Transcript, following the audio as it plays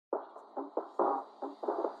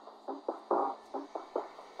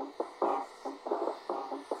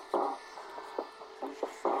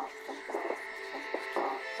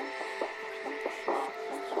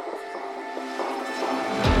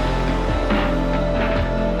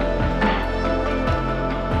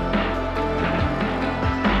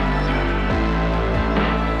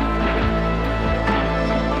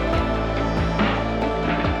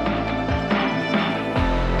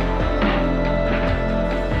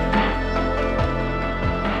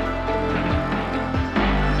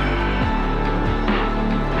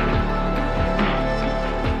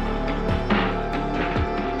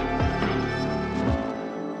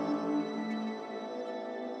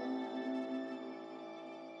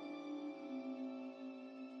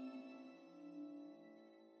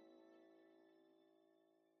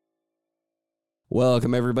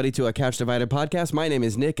Welcome, everybody, to a Couch Divided podcast. My name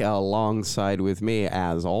is Nick. Alongside with me,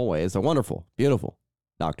 as always, the wonderful, beautiful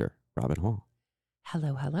Dr. Robin Hall.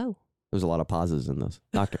 Hello, hello. There's a lot of pauses in this.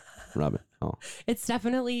 Dr. Robin Hall. It's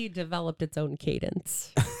definitely developed its own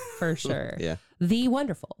cadence, for sure. Yeah. The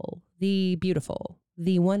wonderful, the beautiful,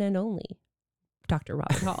 the one and only Dr.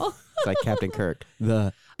 Robin Hall. It's like Captain Kirk.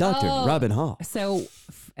 The Dr. Robin Hall. So,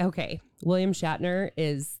 okay. William Shatner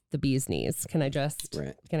is the bee's knees. Can I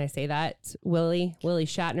say that? Willie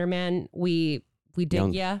Shatner, man. We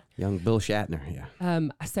dig ya. Young Bill Shatner, yeah.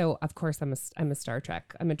 So of course I'm a Star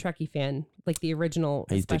Trek. I'm a Trekkie fan, like the original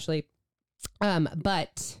especially.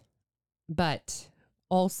 But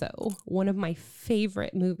also one of my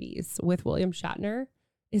favorite movies with William Shatner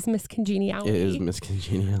is Miss Congeniality. It is Miss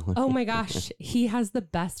Congeniality. Oh my gosh, he has the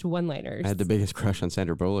best one-liners. I had the biggest crush on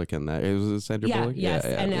Sandra Bullock in that. It was Sandra Bullock? Yes.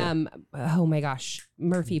 And oh my gosh,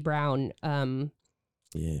 Murphy Brown.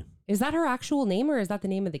 Yeah. Is that her actual name or is that the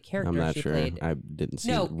name of the character I'm not she sure. played? I didn't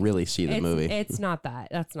really see the movie. It's not that.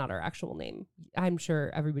 That's not her actual name. I'm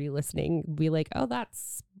sure everybody listening will be like, oh,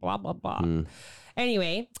 that's blah, blah, blah.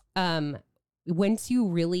 Anyway, once you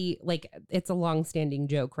really, like, it's a long-standing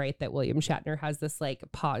joke, right, that William Shatner has this, like,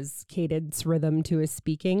 pause cadence rhythm to his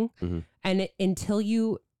speaking. Mm-hmm. And until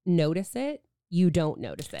you notice it, you don't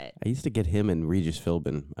notice it. I used to get him and Regis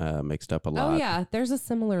Philbin mixed up a lot. Oh, yeah. There's a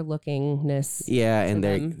similar lookingness. Yeah, and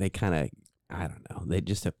they kind of, I don't know, they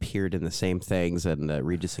just appeared in the same things. And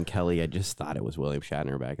Regis and Kelly, I just thought it was William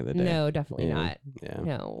Shatner back in the day. No, definitely not. Yeah.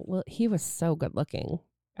 No. Well, he was so good looking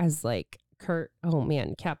as, like, Kurt. Oh,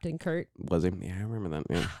 man. Captain Kurt. Was he? Yeah, I remember that.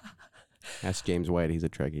 Yeah. Ask James White. He's a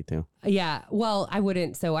Trekkie too. Yeah. Well, I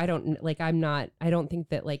wouldn't. So I don't I don't think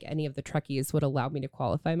that like any of the Trekkies would allow me to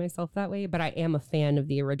qualify myself that way, but I am a fan of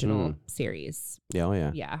the original series. Yeah. Oh,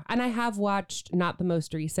 yeah. Yeah. And I have watched not the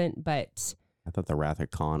most recent, but I thought The Wrath of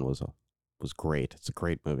Khan was great. It's a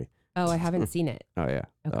great movie. Oh, I haven't seen it. Oh, yeah.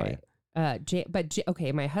 Okay. Oh, yeah.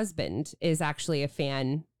 Okay. My husband is actually a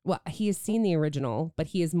fan. Well, he has seen the original, but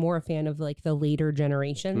he is more a fan of like the later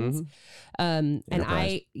generations. And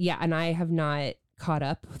I have not caught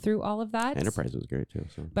up through all of that. Enterprise was great too.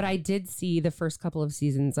 So. But I did see the first couple of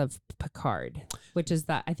seasons of Picard, which is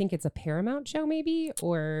I think it's a Paramount show maybe,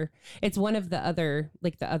 or it's one of the other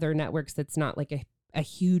networks that's not like a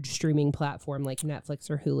huge streaming platform like Netflix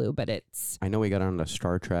or Hulu, but it's... I know we got on the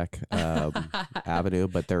Star Trek avenue,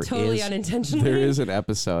 but there is an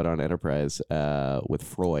episode on Enterprise with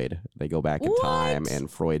Freud. They go back in time and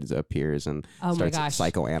Freud appears and starts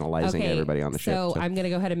psychoanalyzing everybody on the ship. So I'm going to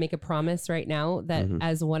go ahead and make a promise right now that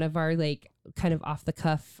as one of our like kind of off the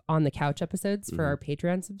cuff on the couch episodes for our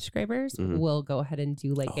Patreon subscribers, we'll go ahead and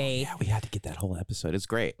do like we had to get that whole episode. It's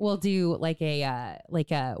great. We'll do like a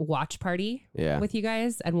watch party with you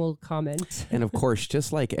guys and we'll comment. And of course,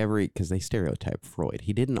 just like because they stereotype Freud,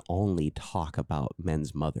 he didn't only talk about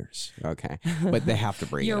men's mothers. Okay. But they have to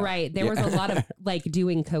bring You're it up. right. There was a lot of like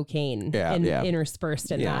doing cocaine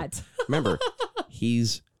interspersed in that. Remember,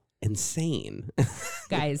 he's insane.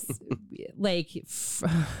 Guys, like...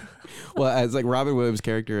 Well, it's like Robin Williams'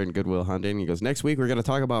 character in Good Will Hunting. He goes, next week we're going to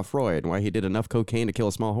talk about Freud and why he did enough cocaine to kill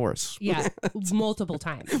a small horse. Yeah, multiple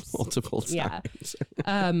times. Yeah.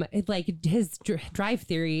 Like his drive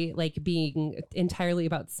theory, like being entirely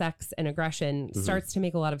about sex and aggression, starts to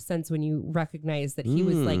make a lot of sense when you recognize that he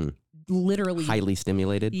was like literally... highly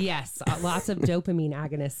stimulated. Yes, lots of dopamine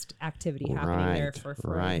agonist activity happening there for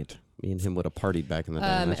Freud. Right. Me and him would have partied back in the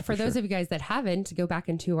day. For those of you guys that haven't, go back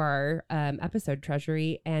into our episode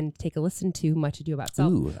Treasury and take a listen to Much Ado About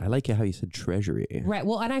Self. Ooh, I like how you said Treasury. Right.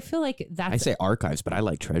 Well, and I feel like that's... I say archives, but I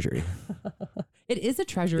like Treasury. It is a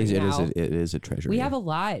treasury now. It is a treasury. We have a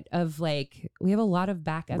lot of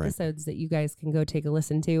back episodes that you guys can go take a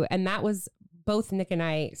listen to. And that was... Both Nick and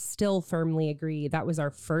I still firmly agree that was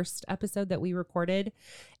our first episode that we recorded,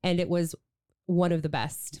 and it was one of the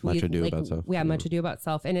best. Much Ado About Self. Yeah, Much Ado About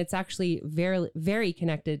Self, and it's actually very, very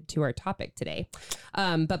connected to our topic today.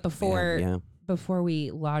 But before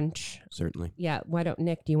we launch, certainly, why don't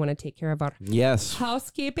Nick? Do you want to take care of our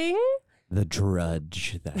housekeeping? The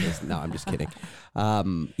drudge. That is no, I'm just kidding.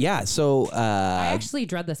 So I actually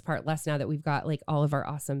dread this part less now that we've got like all of our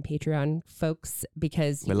awesome Patreon folks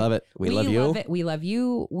because we love it. We love you. We love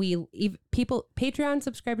you. People, Patreon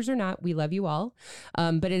subscribers or not, we love you all.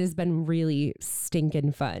 But it has been really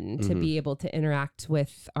stinking fun to be able to interact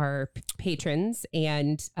with our patrons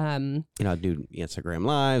and do Instagram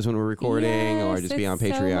lives when we're recording or just be on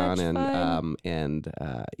Patreon so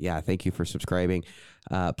and thank you for subscribing.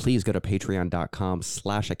 please go to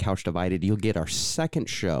patreon.com/acouchdivided. You'll get our second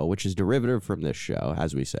show, which is derivative from this show,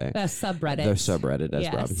 as we say. The subreddit. The subreddit,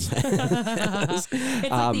 as Robin says. It's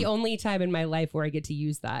like the only time in my life where I get to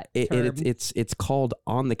use that term. It's called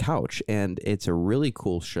On the Couch, and it's a really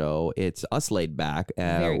cool show. It's us laid back.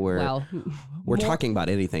 We're talking about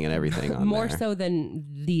anything and everything on more there. so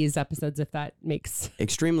than these episodes, if that makes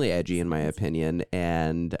extremely edgy, in my opinion.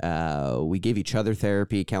 And we give each other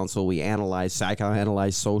therapy, counsel. We analyze,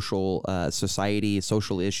 psychoanalyze social society,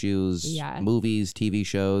 social issues, movies, TV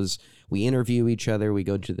shows. We interview each other. We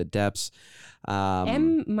go into the depths.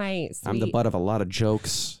 I'm the butt of a lot of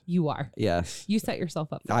jokes. You are. Yes. You set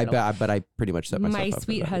yourself up for it. But I pretty much set myself up. My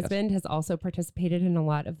sweet husband has also participated in a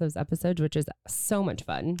lot of those episodes, which is so much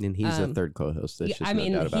fun. And he's a third co-host. He's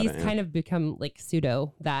kind of become like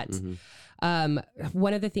pseudo that. Mm-hmm.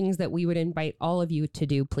 One of the things that we would invite all of you to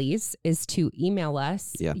do, please, is to email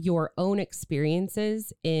us your own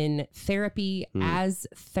experiences in therapy as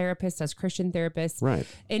therapists, as Christian therapists, right?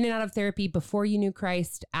 In and out of therapy, before you knew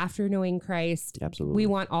Christ, after knowing Christ. Absolutely. We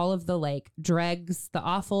want all of the like dregs, the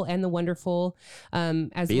awful and the wonderful. Be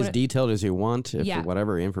as detailed as you want,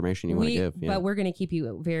 whatever information you want to give. But we're going to keep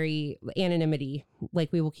you very anonymity.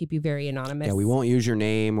 Like we will keep you very anonymous. Yeah, we won't use your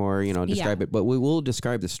name or describe it, but we will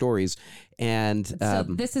describe the stories. And so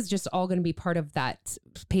this is just all going to be part of that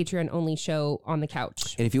Patreon only show On the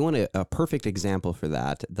Couch. And if you want a perfect example for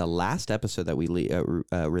that, the last episode that we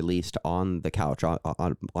released On the Couch on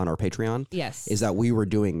our Patreon, is that we were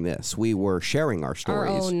doing this. We were sharing our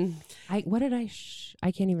stories. Our own.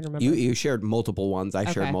 I can't even remember. You shared multiple ones.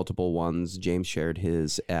 I shared multiple ones. James shared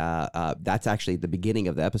his. That's actually the beginning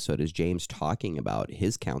of the episode. Is James talking about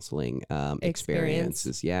his counseling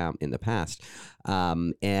experiences? Yeah, in the past,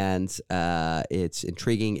 and it's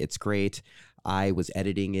intriguing. It's great. I was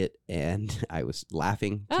editing it and I was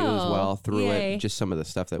laughing too as well through it. Just some of the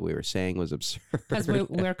stuff that we were saying was absurd. Because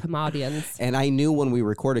we're comedians. And I knew when we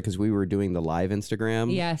recorded, because we were doing the live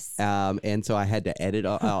Instagram. Yes. And so I had to edit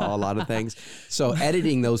a lot of things. So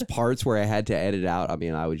editing those parts where I had to edit out, I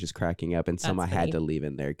mean, I was just cracking up, and some I had to leave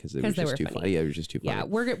in there because it was just too funny. Yeah, it was just too funny. Yeah,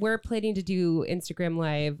 we're planning to do Instagram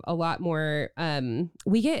Live a lot more.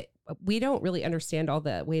 We don't really understand all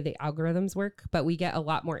the way the algorithms work, but we get a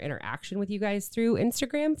lot more interaction with you guys through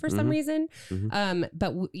Instagram for some reason. Mm-hmm.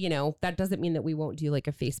 But that doesn't mean that we won't do like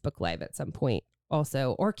a Facebook Live at some point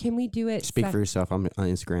also. Or can we do it? Speak for yourself. I'm on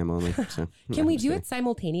Instagram only. So. Can we do it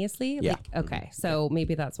simultaneously? Yeah. Okay. So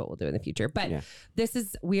maybe that's what we'll do in the future. But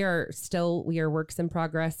we are works in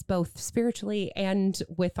progress, both spiritually and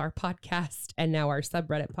with our podcast and now our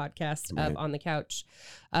subreddit podcast of On the Couch.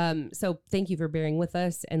 So thank you for bearing with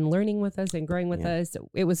us and learning with us and growing with us.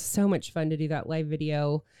 It was so much fun to do that live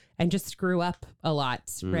video and just screw up a lot,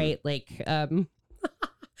 right? Like, and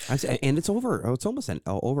it's almost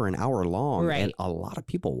over an hour long, right? And a lot of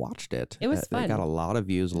people watched it. It was fun. They got a lot of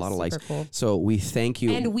views, a lot of likes. Cool. So we thank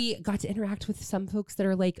you. And we got to interact with some folks that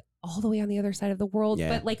are like all the way on the other side of the world,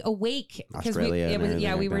 but like awake. Australia.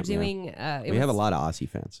 We were doing. We have a lot of Aussie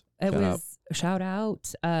fans. Shout out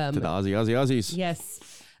to the Aussies. Yes.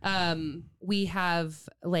 We have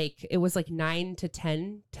it was 9 to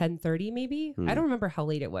 10:30 maybe. I don't remember how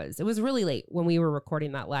late it was. It was really late when we were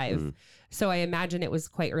recording that live. So I imagine it was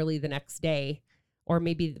quite early the next day, or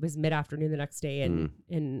maybe it was mid-afternoon the next day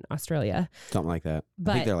in Australia. Something like that.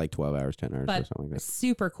 I think they're like 12 hours, 10 hours or something like that.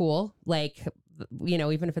 Super cool.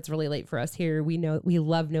 Even if it's really late for us here, we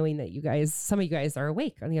love knowing that some of you guys are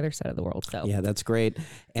awake on the other side of the world. So yeah, that's great.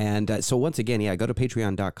 And so once again, go to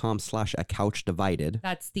patreon.com/acouchdivided.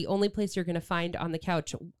 That's the only place you're going to find On the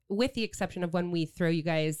Couch, with the exception of when we throw you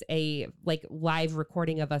guys a live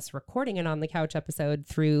recording of us recording an On the Couch episode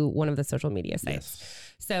through one of the social media sites.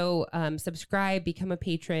 Yes. So subscribe, become a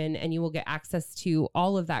patron, and you will get access to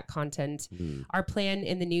all of that content. Our plan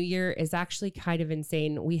in the new year is actually kind of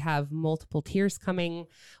insane. We have multiple tiers coming.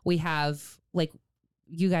 We have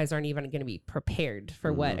you guys aren't even going to be prepared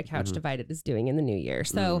for what A Couch Divided is doing in the new year.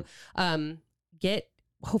 So get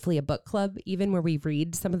hopefully a book club, even where we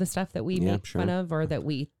read some of the stuff that we make fun of, or that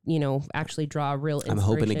we actually draw real inspiration. I'm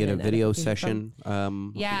hoping to get a video session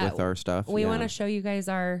with our stuff. We want to show you guys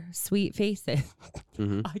our sweet faces.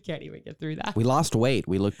 I can't even get through that. We lost weight.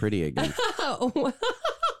 We look pretty again.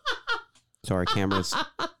 So our cameras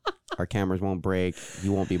won't break.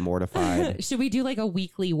 You won't be mortified. Should we do a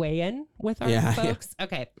weekly weigh-in with our folks? Yeah.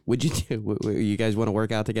 Okay. Would you guys want to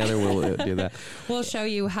work out together? We'll do that. We'll show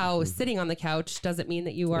you how sitting on the couch doesn't mean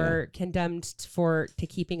that you are condemned to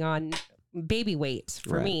keeping on baby weight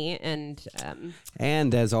for me. And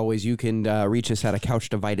as always, you can reach us at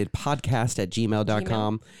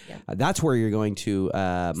acouchdividedpodcast@gmail.com. Yeah. That's where you're going to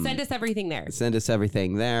send us everything there. Send us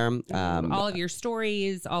everything there. All of your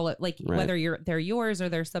stories, whether they're yours or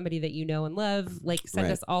there's somebody that you know and love, like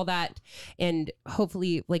send us all that. And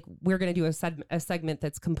hopefully, like, we're going to do a segment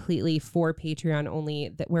that's completely for Patreon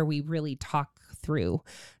only, where we really talk through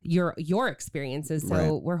your experiences.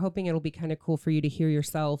 So we're hoping it'll be kind of cool for you to hear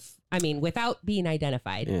yourself. I mean, without being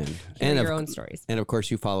identified, and your own stories. And of course,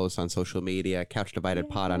 you follow us on social media, Couch Divided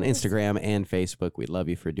Pod on Instagram and Facebook. We love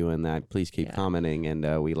you for doing that. Please keep commenting,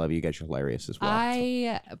 and we love you guys. You're hilarious as well.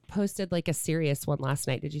 I posted like a serious one last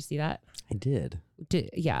night. Did you see that? I did.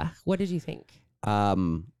 Yeah. What did you think?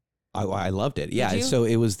 I loved it. Yeah. So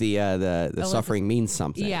it was the suffering means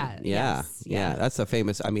something. Yeah. Yeah. Yeah. That's a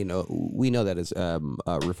famous. I mean, we know that as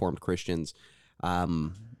Reformed Christians.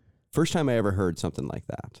 First time I ever heard something like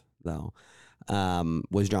that, though,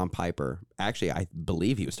 was John Piper. Actually, I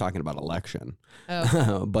believe he was talking about election,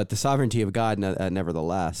 but the sovereignty of God,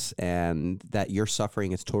 nevertheless, and that your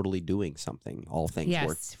suffering is totally doing something. All things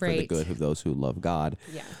work for the good of those who love God.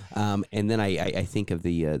 Yeah. And then I think of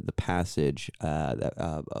the passage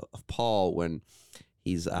of Paul when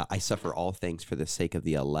he's I suffer all things for the sake of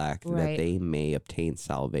the elect, that they may obtain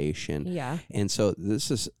salvation. Yeah. And so this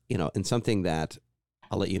is, and something that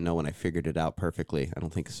I'll let you know when I figured it out perfectly. I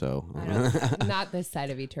don't think so. Not this side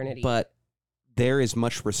of eternity. But there is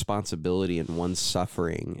much responsibility in one's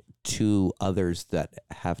suffering to others that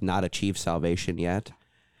have not achieved salvation yet.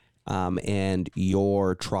 And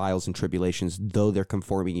your trials and tribulations, though they're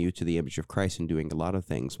conforming you to the image of Christ and doing a lot of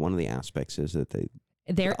things, one of the aspects is that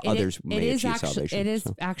others may achieve salvation. It is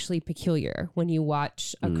actually peculiar when you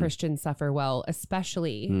watch a Christian suffer well,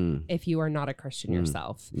 especially if you are not a Christian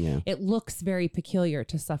yourself. Yeah. It looks very peculiar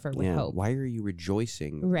to suffer with hope. Why are you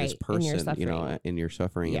rejoicing, this person, in your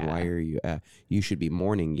suffering? Yeah. And why are you? You should be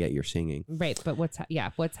mourning, yet you're singing. Right, but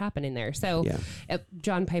what's happening there? So,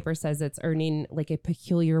 John Piper says it's earning like a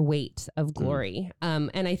peculiar weight of glory.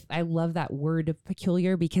 And I love that word of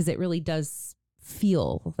peculiar because it really does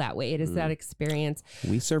feel that way. It is that experience.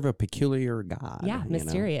 We serve a peculiar God. Yeah,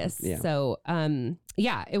 mysterious. Yeah. So,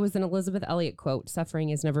 it was an Elizabeth Elliot quote, "Suffering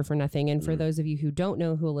is never for nothing." And for those of you who don't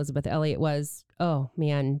know who Elizabeth Elliot was, oh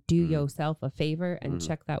man, do yourself a favor and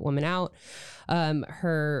check that woman out.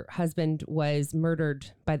 Her husband was murdered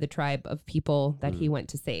by the tribe of people that he went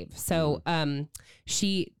to save. So,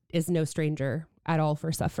 she is no stranger at all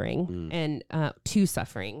for suffering and to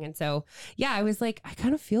suffering. And so, I was like, I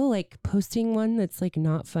kind of feel like posting one that's like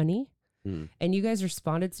not funny. And you guys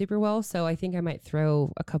responded super well. So I think I might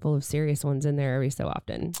throw a couple of serious ones in there every so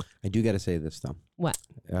often. I do got to say this though. What?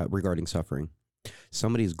 Regarding suffering.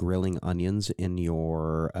 Somebody's grilling onions in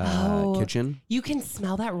your kitchen. You can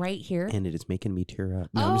smell that right here. And it is making me tear up.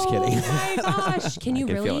 No, I'm just kidding. Oh my gosh. Can you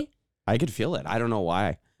really? I could feel it. I don't know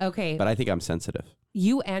why. Okay. But I think I'm sensitive.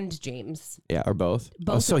 You and James. Yeah, or both.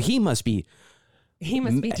 So he must be.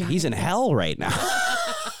 He's in hell right now.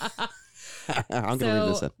 I'm going to read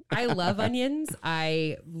this in. I love onions.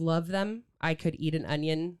 I love them. I could eat an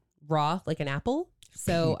onion raw like an apple.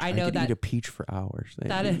 So I know that eat a peach for hours.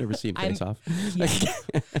 I've never seen Face Off.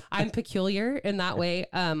 I'm peculiar in that way.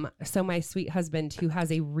 So my sweet husband, who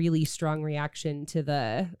has a really strong reaction to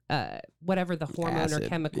the whatever the hormone acid, or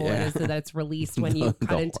chemical it is that's released when you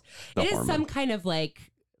cut into it, is some kind of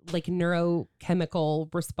like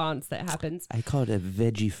neurochemical response that happens. I call it a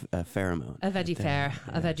veggie pheromone. A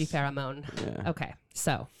veggie pheromone. Yeah. Okay.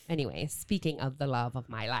 So anyway, speaking of the love of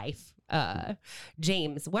my life,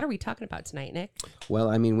 James, what are we talking about tonight, Nick? Well,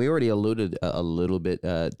 I mean, we already alluded a little bit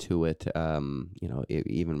to it,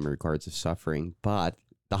 even in regards to suffering, but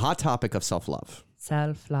the hot topic of self-love.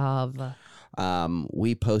 Self-love.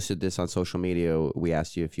 We posted this on social media. We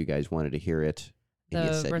asked you if you guys wanted to hear it. And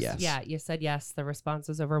you said yes. Yeah, you said yes. The response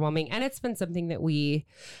was overwhelming. And it's been something that we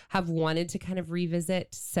have wanted to kind of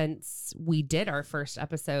revisit since we did our first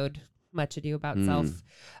episode, Much Ado About Self.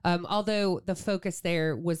 Although the focus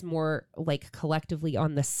there was more like collectively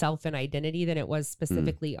on the self and identity than it was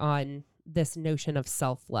specifically on this notion of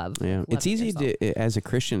self-love. Yeah, it's easy to, as a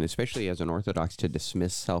Christian, especially as an Orthodox, to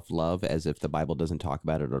dismiss self-love as if the Bible doesn't talk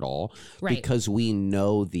about it at all. Right. Because we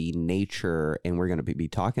know the nature, and we're going to be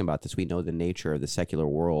talking about this, we know the nature of the secular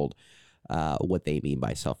world what they mean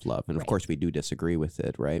by self-love. And of course, we do disagree with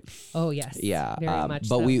it, right? Oh, yes. Yeah. Very much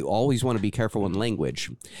but so. we always want to be careful in language.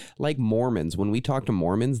 Like Mormons, when we talk to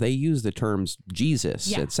Mormons, they use the terms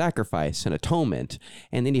Jesus and sacrifice and atonement.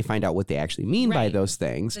 And then you find out what they actually mean by those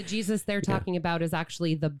things. The Jesus they're talking about is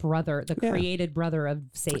actually the brother, the created brother of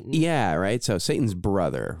Satan. Yeah, right. So Satan's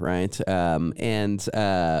brother, right? Or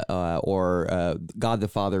God the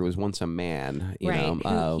Father was once a man. You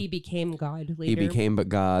know, he became God later. He became but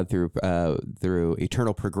God through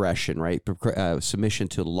eternal progression, right? Submission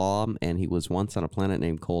to law, and he was once on a planet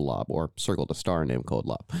named Kolob, or circled a star named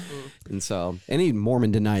Kolob. And so any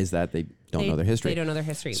Mormon denies that. They don't know their history. They don't know their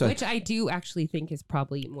history, so, which I do actually think is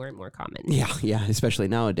probably more and more common. Yeah, especially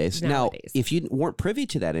nowadays. Now, if you weren't privy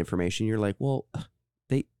to that information, you're like, well,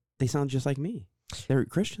 they sound just like me. They're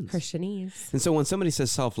Christians. Christianese. And so when somebody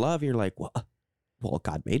says self-love, you're like, well,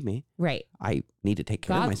 God made me. Right. I need to take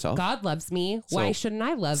care of myself. God loves me. Why shouldn't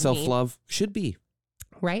I love self-love should be.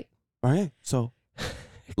 Right. All right. So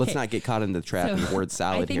let's not get caught in the trap of word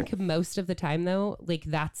salad here. I think most of the time, though, like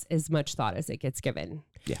that's as much thought as it gets given.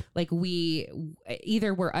 Yeah. Like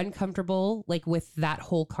we're uncomfortable like with that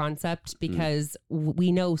whole concept because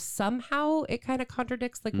we know somehow it kind of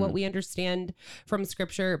contradicts like what we understand from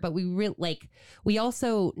scripture, but we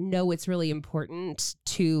also know it's really important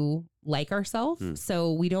to like ourselves.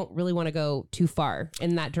 So we don't really want to go too far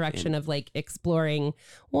in that direction of like exploring,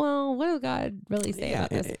 well, what does God really say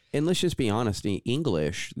about this? And let's just be honest,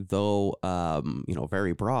 English, though,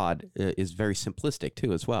 very broad, is very simplistic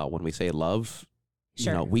too as well. When we say love,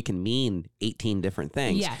 sure, you know, we can mean 18 different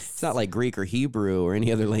things. Yes. It's not like Greek or Hebrew or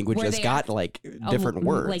any other language that's got like different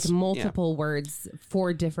words. Like multiple words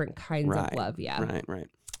for different kinds of love. Yeah. Right.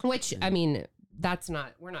 Which, I mean,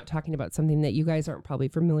 we're not talking about something that you guys aren't probably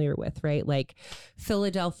familiar with, right? Like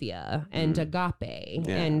Philadelphia and agape.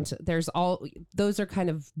 Yeah. And those are kind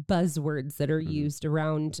of buzzwords that are used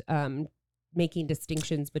around making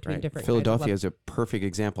distinctions between different Philadelphia is a perfect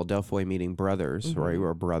example. Delphoi meaning brothers, right?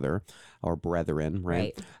 Or brother or brethren,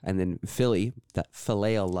 right? And then Philly, that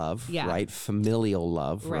phileo love, right? Familial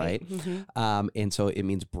love, right? And so it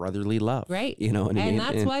means brotherly love. Right. You know what I mean? And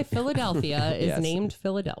that's why Philadelphia is named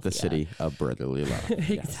Philadelphia. The city of brotherly love.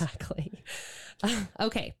 Exactly.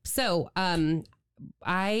 Okay. So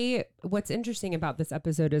what's interesting about this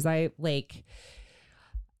episode is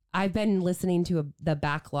I've been listening to the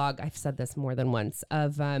backlog. I've said this more than once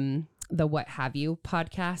of the What Have You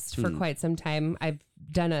podcast for quite some time. I've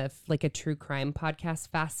done a true crime podcast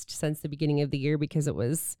fast since the beginning of the year because I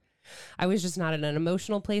was just not in an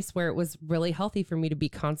emotional place where it was really healthy for me to be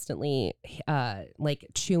constantly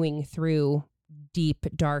chewing through deep,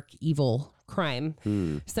 dark, evil crime.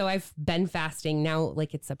 So I've been fasting now.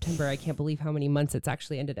 Like it's September. I can't believe how many months it's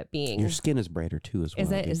actually ended up being. Your skin is brighter too as well.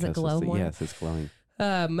 Is it? Is it glow more? Yes, it's glowing.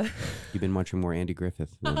 You've been watching more Andy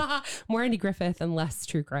Griffith. More Andy Griffith and less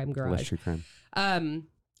True Crime Garage. Less True Crime.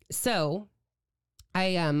 So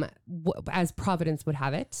I as Providence would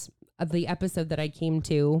have it, the episode that I came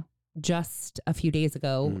to just a few days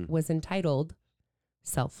ago was entitled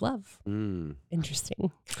Self-Love.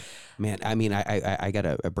 Interesting. Man, I mean, I got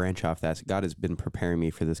a branch off that. God has been preparing me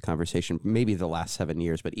for this conversation, maybe the last 7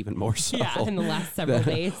 years, but even more so. Yeah, in the last several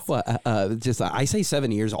days. Well, I say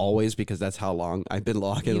 7 years always because that's how long I've been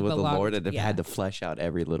walking with the Lord, and I've had to flesh out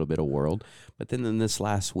every little bit of world. But then in this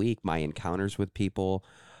last week, my encounters with people,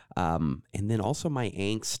 and then also my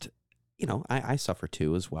angst. You know, I suffer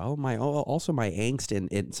too as well. My angst,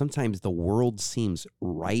 and sometimes the world seems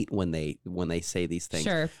right when they say these things.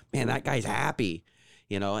 Sure, man, that guy's happy,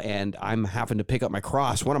 you know, and I'm having to pick up my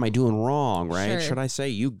cross. What am I doing wrong? Right? Sure. Should I say,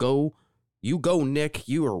 you go, Nick?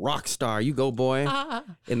 You are a rock star. You go, boy.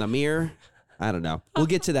 In the mirror. I don't know. We'll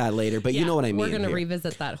get to that later, but you know what I mean. We're going to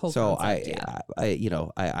revisit that whole concept.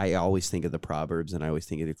 I always think of the Proverbs, and I always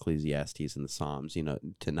think of the Ecclesiastes and the Psalms, you know,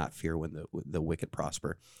 to not fear when the wicked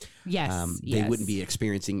prosper. Yes. They wouldn't be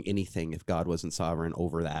experiencing anything if God wasn't sovereign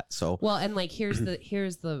over that. So, well, and like, here's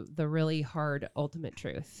the really hard ultimate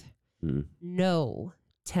truth. No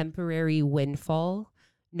temporary windfall,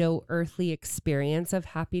 no earthly experience of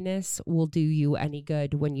happiness will do you any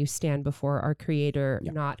good when you stand before our Creator,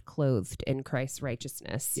 not clothed in Christ's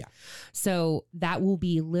righteousness. Yeah. So that will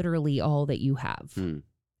be literally all that you have.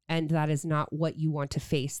 And that is not what you want to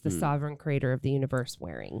face the sovereign creator of the universe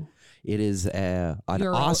wearing. It is an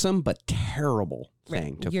awesome but terrible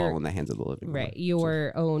thing to fall in the hands of the living God. Right.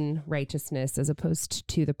 Your own righteousness as opposed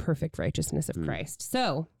to the perfect righteousness of Christ.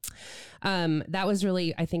 So that was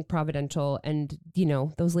really, I think, providential. And, you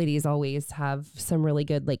know, those ladies always have some really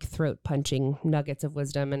good, like, throat punching nuggets of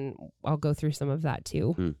wisdom. And I'll go through some of that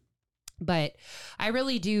too. But I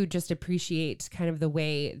really do just appreciate kind of the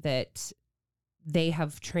way that they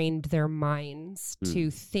have trained their minds to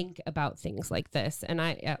think about things like this. And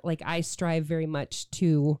I strive very much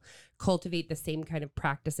to cultivate the same kind of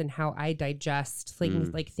practice in how I digest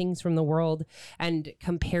things like things from the world and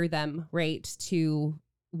compare them, right, to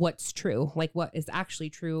what's true, like what is actually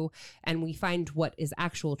true. And we find what is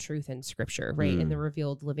actual truth in scripture, right, in the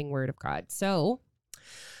revealed living word of God. So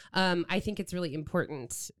I think it's really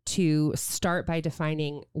important to start by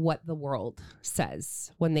defining what the world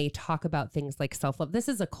says when they talk about things like self-love. This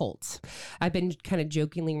is a cult. I've been kind of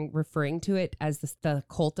jokingly referring to it as the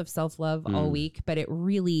cult of self-love all week, but it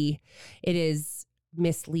is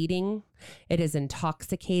misleading. It is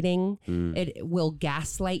intoxicating. It will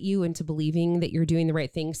gaslight you into believing that you're doing the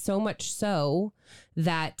right thing, so much so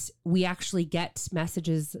that we actually get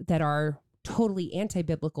messages that are totally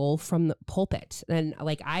anti-biblical from the pulpit. And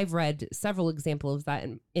like, I've read several examples of that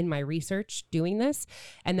in my research doing this.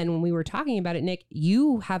 And then when we were talking about it, Nick,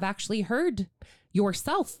 you have actually heard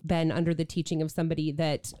yourself been under the teaching of somebody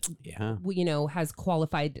that, has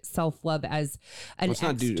qualified self-love as an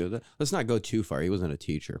let's not go too far. He wasn't a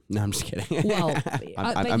teacher. No, I'm just kidding. Well,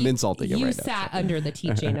 I'm insulting him right now. You sat under the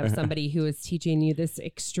teaching of somebody who is teaching you this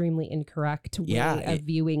extremely incorrect way of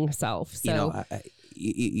viewing self. So,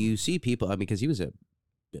 you see people, because he was a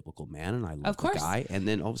biblical man and I love the guy, and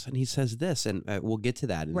then all of a sudden he says this, and we'll get to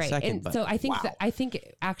that in a second. And so I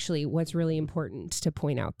think actually what's really important to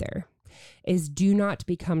point out there is do not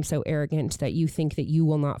become so arrogant that you think that you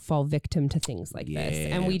will not fall victim to things like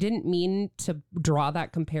this. And we didn't mean to draw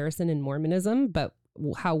that comparison in Mormonism, but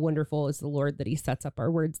how wonderful is the Lord that he sets up our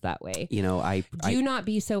words that way. Do not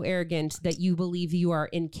be so arrogant that you believe you are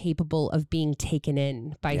incapable of being taken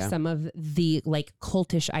in by some of the like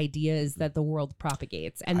cultish ideas that the world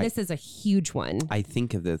propagates. And this is a huge one. I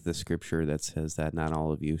think of the scripture that says that not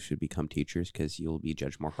all of you should become teachers because you'll be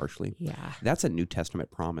judged more harshly. Yeah. That's a New Testament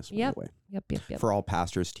promise, by the way. Yep. For all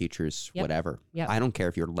pastors, teachers, whatever. Yep. I don't care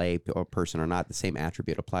if you're lay or person or not, the same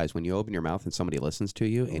attribute applies. When you open your mouth and somebody listens to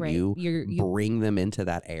you and you bring them into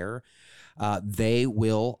that air, they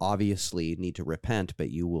will obviously need to repent, but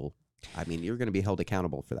you're going to be held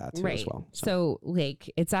accountable for that too as well. So like,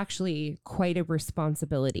 it's actually quite a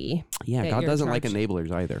responsibility. Yeah, God doesn't like enablers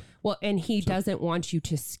either. Well, and he doesn't want you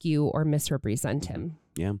to skew or misrepresent him.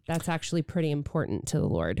 Yeah. That's actually pretty important to the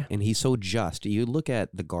Lord. And he's so just. You look at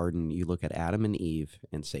the garden, you look at Adam and Eve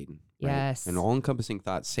and Satan. Right? Yes. And all-encompassing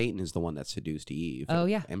thought, Satan is the one that seduced Eve. Oh,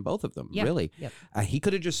 yeah. And both of them, really. Yep. He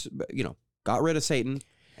could have just, got rid of Satan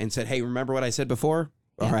and said, hey, remember what I said before?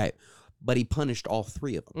 Yeah. All right. But he punished all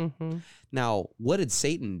three of them. Mm-hmm. Now, what did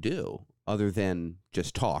Satan do other than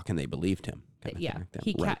just talk and they believed him?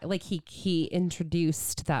 He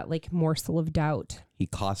introduced that like morsel of doubt. He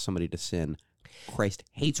caused somebody to sin. Christ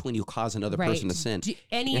hates when you cause another person to sin.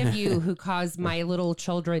 Any of you who cause my little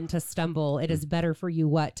children to stumble, it is better for you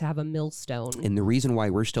to have a millstone. And the reason why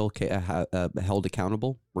we're still held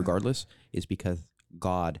accountable regardless is because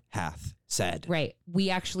God hath said. Right. We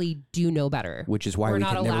actually do know better. Which is why we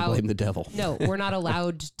can never blame the devil. No, we're not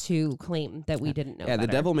allowed to claim that we didn't know better. The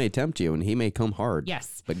devil may tempt you and he may come hard.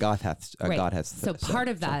 Yes. But God hath So part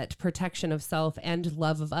of that protection of self and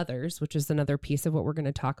love of others, which is another piece of what we're going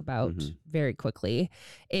to talk about very quickly,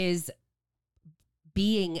 is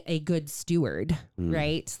being a good steward,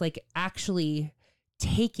 right? Like actually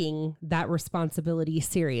taking that responsibility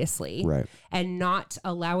seriously, right, and not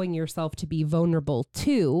allowing yourself to be vulnerable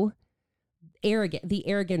to the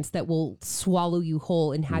arrogance that will swallow you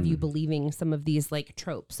whole and have you believing some of these like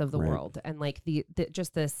tropes of the world and like the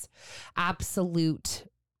just this absolute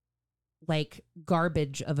like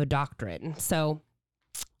garbage of a doctrine. So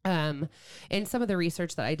in some of the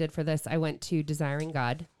research that I did for this, I went to Desiring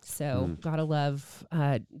God. So gotta love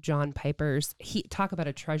John Piper's. He talk about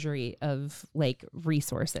a treasury of like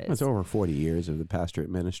resources. It's over 40 years of the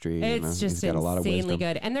pastorate ministry. It's just insanely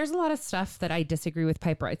good. And there's a lot of stuff that I disagree with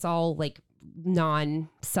Piper. It's all like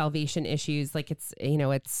non-salvation issues. Like it's,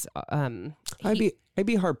 I'd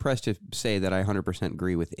be hard pressed to say that I 100%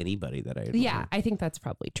 agree with anybody that I agree. Yeah, I think that's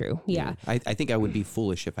probably true. Yeah. I think I would be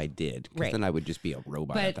foolish if I did, because then I would just be a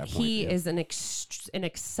robot at that point. But he is an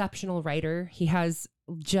exceptional writer. He has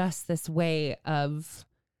just this way of,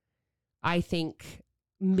 I think,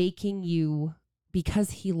 making you, because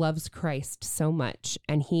he loves Christ so much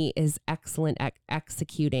and he is excellent at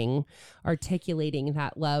articulating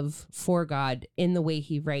that love for God in the way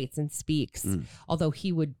he writes and speaks, although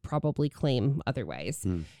he would probably claim otherwise.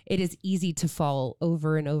 It is easy to fall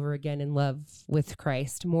over and over again in love with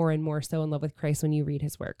Christ, more and more so in love with Christ when you read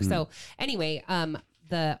his work. So anyway,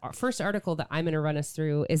 the first article that I'm going to run us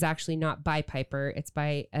through is actually not by Piper. It's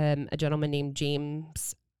by a gentleman named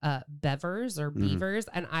James Bevers or Beavers,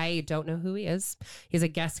 and I don't know who he is. He's a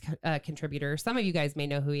guest contributor. Some of you guys may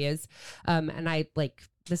know who he is, and I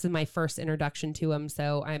this is my first introduction to him,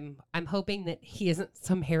 so I'm hoping that he isn't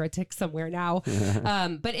some heretic somewhere now.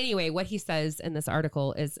 But anyway, what he says in this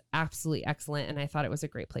article is absolutely excellent, and I thought it was a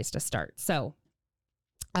great place to start. So,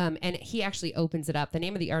 and he actually opens it up. The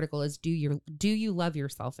name of the article is "Do You Love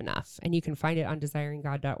Yourself Enough?" And you can find it on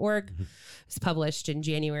desiringgod.org. It's published in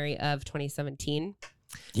January of 2017.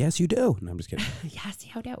 Yes, you do. No, I'm just kidding. Yes,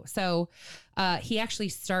 you do. So, he actually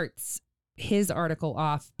starts his article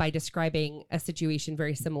off by describing a situation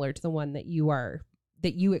very similar to the one that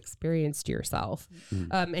you experienced yourself.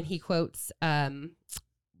 And he quotes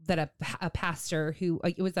that a pastor who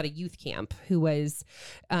it was at a youth camp who was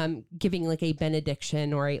giving like a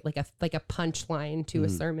benediction or a punchline to a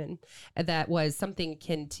sermon that was something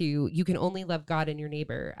akin to, "You can only love God and your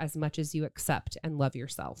neighbor as much as you accept and love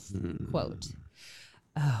yourself." Quote.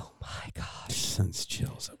 Oh my gosh. Sends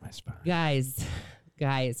chills up my spine.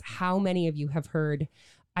 Guys, how many of you have heard,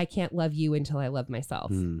 "I can't love you until I love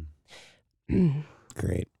myself"?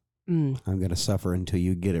 Great. I'm going to suffer until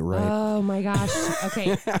you get it right. Oh my gosh.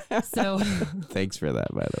 Okay. So thanks for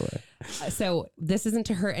that, by the way. So this isn't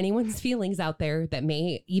to hurt anyone's feelings out there that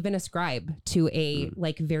may even ascribe to a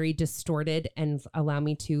very distorted, and allow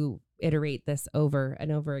me to iterate this over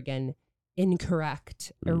and over again,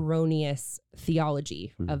 incorrect, erroneous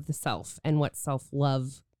theology of the self and what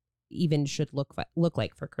self-love even should look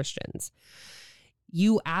like for Christians.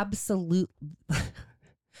 You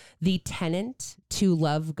the tenet to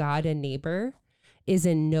love God and neighbor is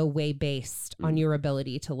in no way based on your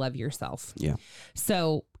ability to love yourself. Yeah.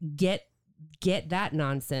 So get that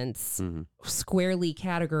nonsense squarely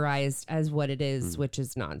categorized as what it is, which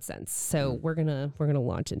is nonsense. So we're gonna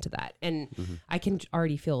launch into that, and I can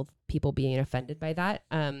already feel people being offended by that.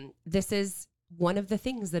 This is one of the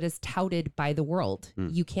things that is touted by the world.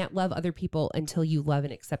 You can't love other people until you love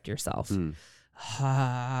and accept yourself.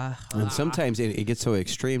 And sometimes it gets so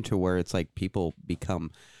extreme to where it's like people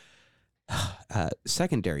become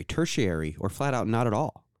secondary, tertiary, or flat out not at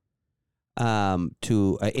all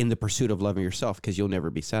in the pursuit of loving yourself, because you'll never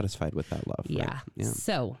be satisfied with that love. Yeah. Right? Yeah.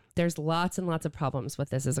 So there's lots and lots of problems with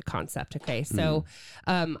this as a concept. Okay. So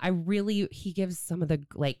he gives some of the,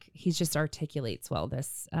 he just articulates well,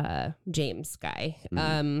 this James guy.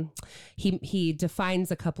 He defines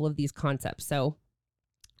a couple of these concepts. So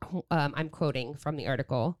I'm quoting from the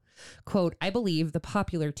article, quote, "I believe the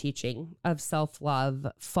popular teaching of self-love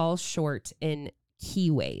falls short in key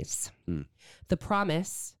ways. The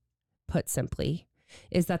promise, put simply,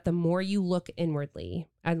 is that the more you look inwardly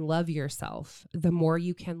and love yourself, the more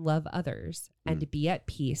you can love others and be at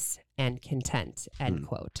peace and content," end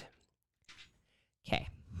quote. Okay.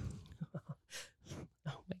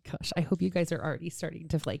 Oh my gosh. I hope you guys are already starting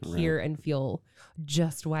to hear and feel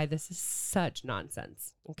just why this is such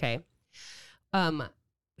nonsense. Okay.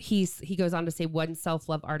 He goes on to say, one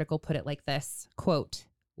self-love article put it like this, quote,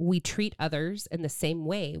 "We treat others in the same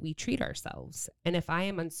way we treat ourselves. And if I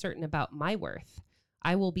am uncertain about my worth,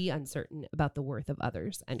 I will be uncertain about the worth of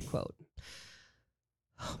others," end quote.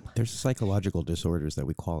 Oh, there's psychological disorders that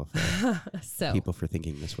we qualify people for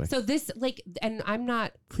thinking this way. So this, and I'm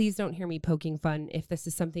not, please don't hear me poking fun if this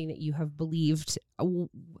is something that you have believed.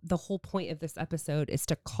 The whole point of this episode is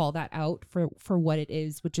to call that out for what it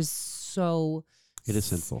is, which is so... It is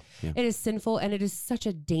sinful. Yeah. It is sinful, and it is such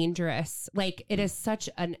a dangerous, it is such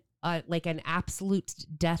an absolute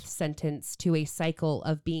death sentence to a cycle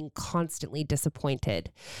of being constantly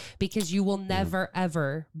disappointed, because you will never,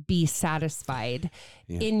 ever be satisfied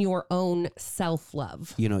in your own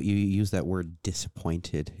self-love. You use that word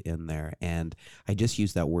disappointed in there, and I just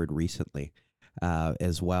used that word recently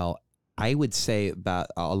as well. I would say about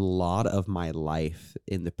a lot of my life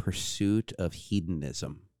in the pursuit of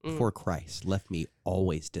hedonism for Christ left me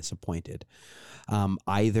always disappointed,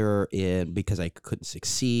 either because I couldn't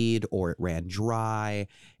succeed or it ran dry.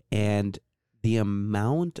 And the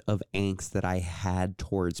amount of angst that I had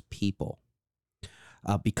towards people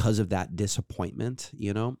because of that disappointment,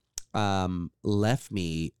 left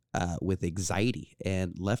me with anxiety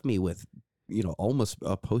and left me with almost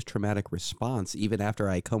a post-traumatic response, even after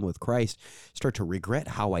I come with Christ, start to regret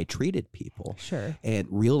how I treated people. Sure. And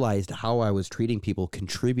realized how I was treating people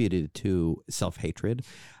contributed to self-hatred,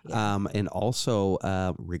 and also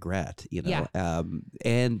regret,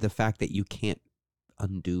 and the fact that you can't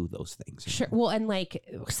undo those things. Sure. Well, and like,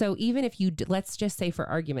 so even if you, let's just say for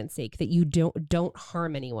argument's sake that you don't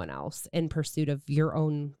harm anyone else in pursuit of your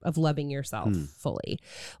own, of loving yourself fully.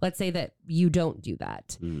 Let's say that you don't do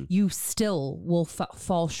that. You still will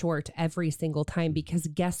fall short every single time, because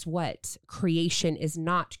guess what? Creation is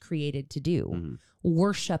not created to do.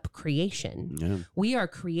 Worship creation. Yeah. We are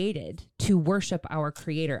created to worship our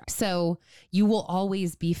creator. So you will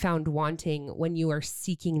always be found wanting when you are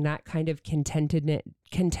seeking that kind of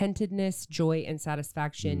contentedness, joy, and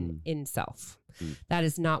satisfaction in self. That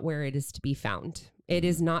is not where it is to be found. It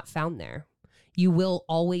is not found there. You will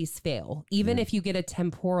always fail, even if you get a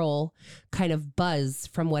temporal kind of buzz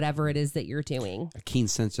from whatever it is that you're doing. A keen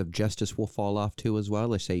sense of justice will fall off too as well.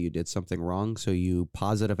 Let's say you did something wrong, so you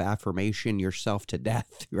positive affirmation yourself to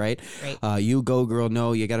death, right? You go, girl,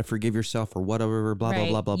 no, you got to forgive yourself or whatever, blah, blah,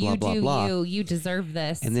 blah, blah, blah, blah, blah. You deserve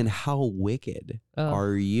this. And then how wicked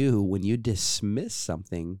are you when you dismiss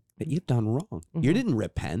something that you've done wrong? You didn't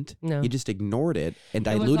repent. No. You just ignored it and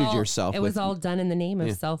diluted yourself. It was all done in the name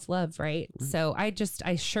of self-love, right? So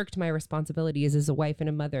I shirked my responsibilities as a wife and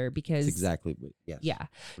a mother because... That's exactly. Yes. Yeah.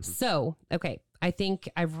 So, okay. I think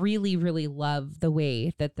I really, really love the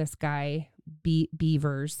way that this guy,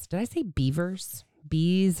 Beavers, did I say Beavers?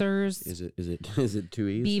 Beezers? Is it two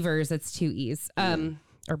E's? Beavers, it's two E's.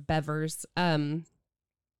 Or Bevers.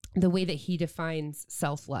 The way that he defines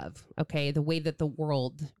self-love, okay? The way that the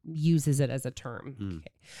world uses it as a term.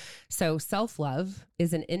 Okay. So self-love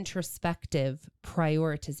is an introspective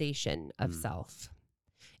prioritization of self.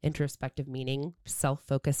 Introspective meaning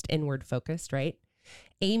self-focused, inward-focused, right?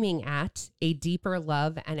 Aiming at a deeper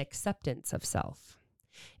love and acceptance of self.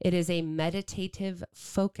 It is a meditative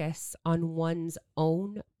focus on one's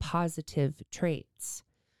own positive traits.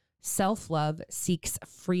 Self-love seeks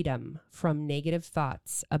freedom from negative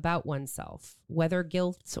thoughts about oneself, whether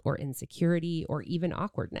guilt or insecurity or even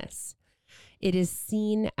awkwardness. It is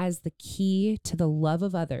seen as the key to the love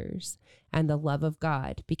of others and the love of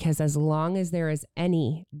God, because as long as there is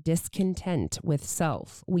any discontent with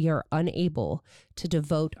self, we are unable to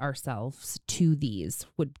devote ourselves to these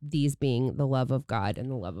being the love of God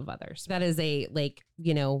and the love of others. That is a, like,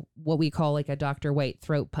 you know, what we call like a Dr. White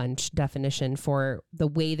throat punch definition for the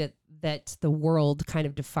way that the world kind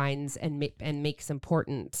of defines and makes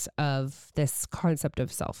important of this concept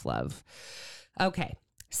of self-love. Okay.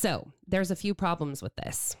 So there's a few problems with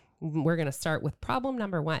this. We're going to start with problem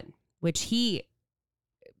number 1, which he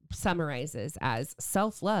summarizes as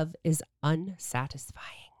self-love is unsatisfying.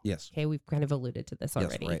 Yes. Okay, we've kind of alluded to this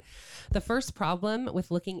already. Yes, right. The first problem with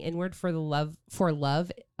looking inward for love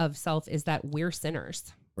of self is that we're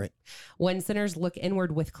sinners. Right. When sinners look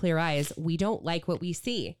inward with clear eyes, we don't like what we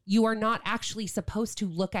see. You are not actually supposed to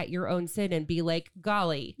look at your own sin and be like,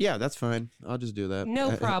 golly. Yeah, that's fine. I'll just do that.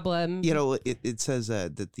 No problem. You know, it says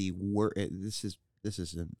that the work, this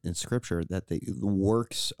is in scripture, that the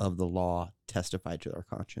works of the law testify to our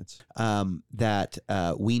conscience, that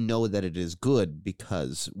we know that it is good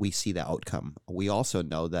because we see the outcome. We also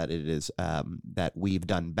know that it is that we've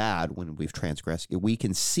done bad when we've transgressed. We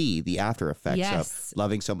can see the after effects of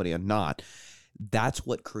loving somebody or not. That's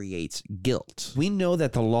what creates guilt. We know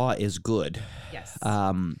that the law is good. Yes.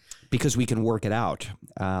 Because we can work it out,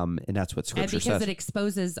 and that's what scripture says. And because it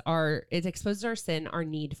exposes our sin, our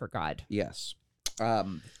need for God. Yes.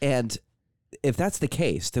 And if that's the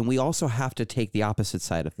case, then we also have to take the opposite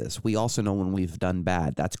side of this. We also know when we've done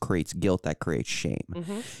bad, that creates guilt, that creates shame.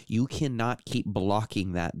 Mm-hmm. You cannot keep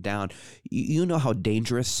blocking that down. You know how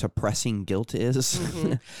dangerous suppressing guilt is?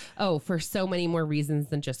 Mm-hmm. Oh, for so many more reasons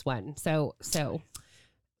than just one. So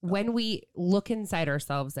when we look inside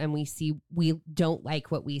ourselves and we see we don't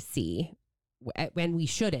like what we see, when we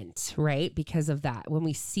shouldn't, right? Because of that. When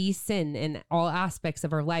we see sin in all aspects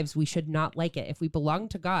of our lives, we should not like it. If we belong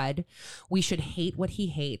to God, we should hate what he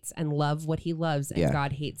hates and love what he loves, and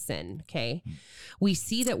God hates sin, okay? We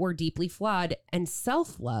see that we're deeply flawed, and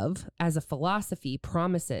self-love as a philosophy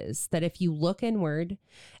promises that if you look inward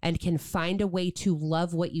and can find a way to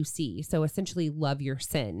love what you see, so essentially love your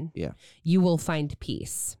sin, you will find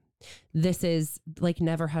peace. This is like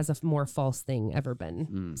never has a more false thing ever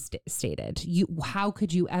been stated. How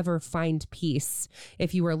could you ever find peace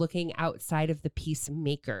if you were looking outside of the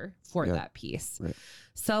peacemaker for that peace? Right.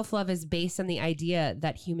 Self-love is based on the idea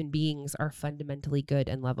that human beings are fundamentally good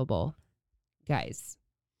and lovable. Guys,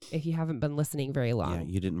 if you haven't been listening very long. Yeah,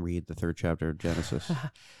 you didn't read the 3rd chapter of Genesis.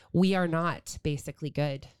 We are not basically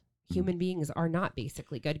good. Human beings are not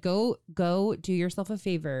basically good. Go do yourself a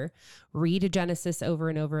favor, read Genesis over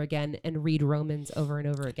and over again and read Romans over and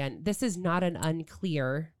over again. This is not an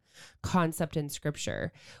unclear concept in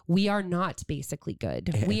scripture. We are not basically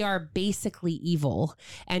good. We are basically evil,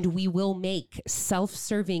 and we will make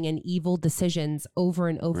self-serving and evil decisions over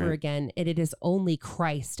and over again. And it is only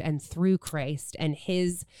Christ and through Christ and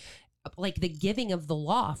his, like the giving of the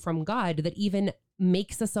law from God, that even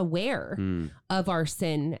makes us aware of our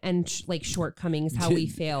sin and like shortcomings, how we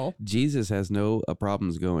fail. Jesus has no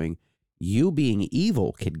problems going, you being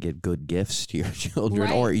evil can give good gifts to your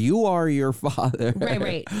children, or you are your father.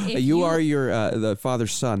 Right. You are your the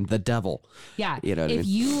father's son, the devil. Yeah. You know what if I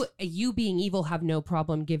mean? you being evil have no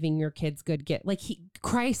problem giving your kids good gifts. Like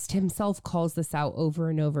Christ himself calls this out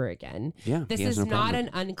over and over again. Yeah. This is not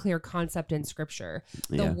an unclear concept in scripture.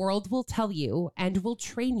 The world will tell you and will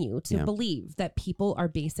train you to believe that people are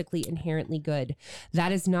basically inherently good.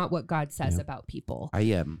 That is not what God says about people.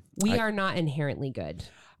 We are not inherently good.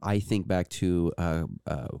 I think back to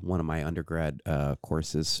one of my undergrad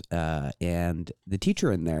courses, and the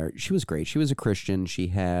teacher in there, she was great. She was a Christian. She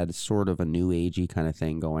had sort of a new agey kind of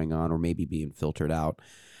thing going on, or maybe being filtered out.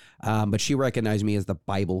 But she recognized me as the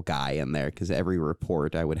Bible guy in there, because every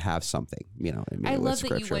report I would have something, you know. I love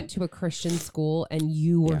that you went to a Christian school and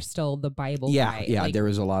you were still the Bible guy. Yeah, there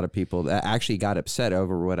was a lot of people that actually got upset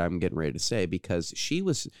over what I'm getting ready to say, because she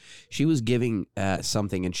was giving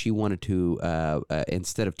something, and she wanted to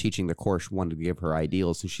instead of teaching the course, she wanted to give her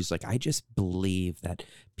ideals, and she's like, I just believe that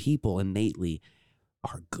people innately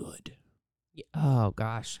are good. Oh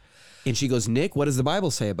gosh. And she goes, Nick, what does the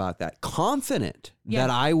Bible say about that? Confident that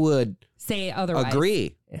I would say otherwise.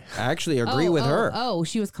 Agree with her. Oh,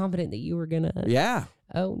 she was confident that you were gonna. Yeah.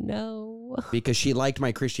 Oh no. Because she liked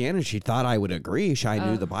my Christianity. She thought I would agree. I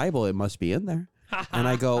knew the Bible. It must be in there. And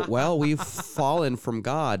I go, well, we've fallen from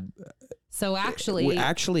God. So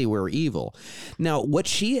actually we're evil. Now, what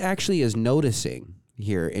she actually is noticing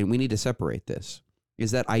here, and we need to separate this,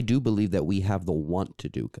 is that I do believe that we have the want to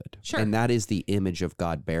do good. Sure. And that is the image of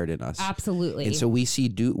God bared in us. Absolutely. And so we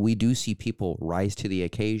do see people rise to the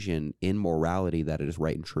occasion in morality that is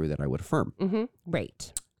right and true that I would affirm. Mm-hmm.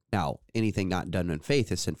 Right. Now, anything not done in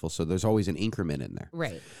faith is sinful, so there's always an increment in there.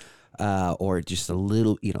 Right. Or just a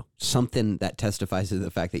little, something that testifies to the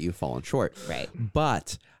fact that you've fallen short. Right.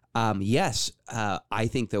 But yes, I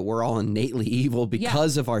think that we're all innately evil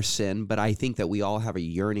because of our sin, but I think that we all have a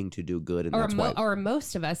yearning to do good, and that's why. Or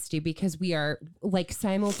most of us do, because we are like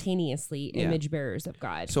simultaneously image bearers of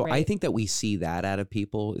God. So I think that we see that out of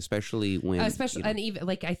people, especially when, and even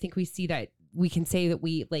like I think we see that we can say that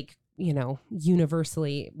we like,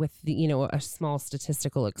 universally, with the, a small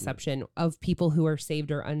statistical exception of people who are saved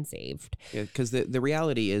or unsaved. Yeah, because the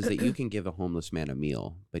reality is that you can give a homeless man a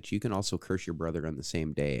meal, but you can also curse your brother on the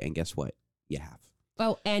same day, and guess what? You have.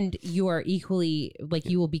 Oh, and you are equally, like,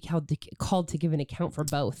 you will be called to give an account for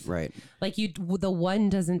both. Right. Like, the one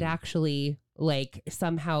doesn't actually, like,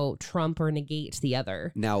 somehow trump or negate the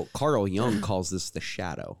other. Now, Carl Jung calls this the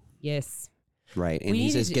shadow. Yes. Right. And he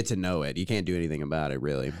says, get to know it. You can't do anything about it,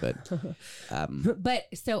 really. But but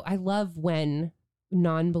so I love when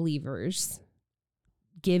non-believers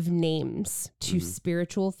give names to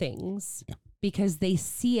spiritual things because they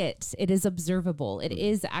see it. It is observable. It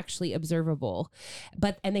is actually observable.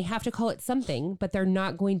 And they have to call it something, but they're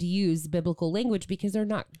not going to use biblical language because they're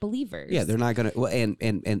not believers. Yeah, they're not going to. Well,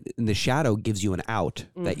 and the shadow gives you an out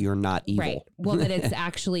that you're not evil. Right. Well, that it's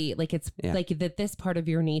actually like like that this part of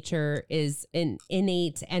your nature is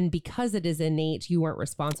innate, and because it is innate, you weren't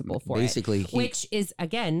responsible for Basically, it. Which is,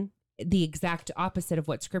 again, the exact opposite of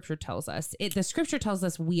what scripture tells us. The scripture tells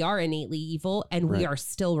us we are innately evil and we are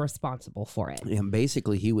still responsible for it. And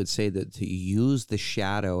basically he would say that to use the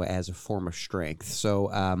shadow as a form of strength. So,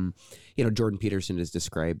 Jordan Peterson has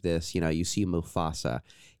described this, you see Mufasa,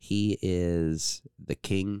 he is the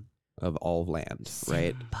king of all land,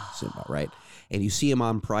 right? Simba, right? And you see him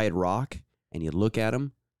on Pride Rock and you look at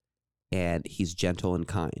him and he's gentle and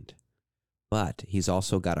kind. But he's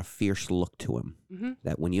also got a fierce look to him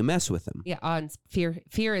that when you mess with him. Yeah, on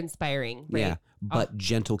fear inspiring. Right? Yeah, but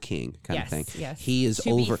gentle king kind of thing. Yes. He is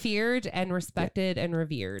to be feared and respected and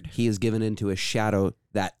revered. He is given into a shadow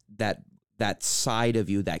that side of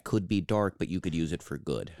you that could be dark, but you could use it for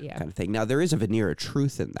good kind of thing. Now, there is a veneer of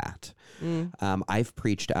truth in that. I've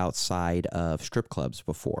preached outside of strip clubs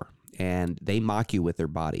before. And they mock you with their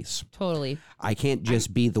bodies. Totally. I can't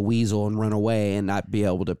just be the weasel and run away and not be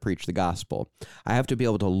able to preach the gospel. I have to be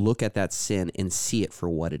able to look at that sin and see it for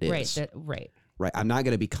what it is. Right. I'm not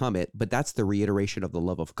going to become it, but that's the reiteration of the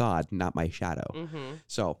love of God, not my shadow.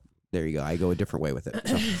 So there you go. I go a different way with it.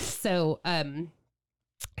 So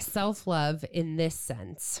self-love in this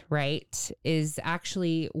sense, right, is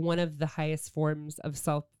actually one of the highest forms of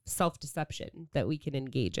self-deception that we can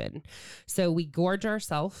engage in. So we gorge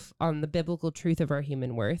ourselves on the biblical truth of our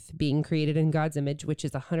human worth, being created in God's image, which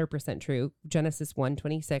is 100% true. Genesis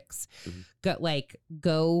 1:26.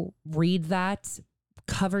 Go read that,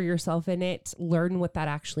 cover yourself in it, learn what that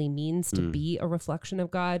actually means to be a reflection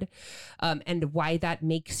of God, and why that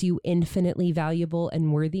makes you infinitely valuable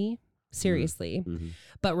and worthy. Seriously.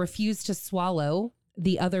 But refuse to swallow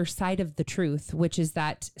the other side of the truth, which is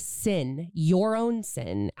that sin, your own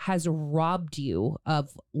sin, has robbed you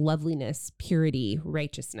of loveliness, purity,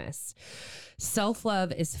 righteousness.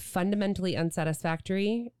 Self-love is fundamentally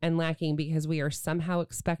unsatisfactory and lacking because we are somehow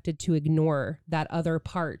expected to ignore that other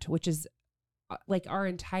part, which is like our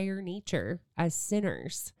entire nature as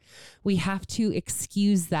sinners. We have to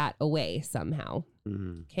excuse that away somehow.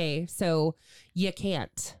 Okay, so you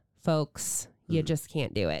can't, folks. You just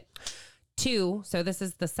can't do it. 2, so this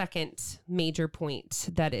is the second major point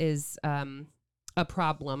that is a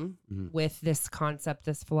problem with this concept,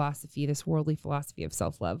 this philosophy, this worldly philosophy of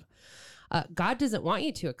self-love. God doesn't want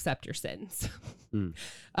you to accept your sins.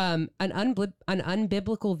 An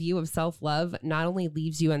unbiblical view of self-love not only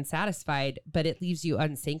leaves you unsatisfied, but it leaves you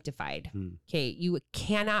unsanctified. Okay, you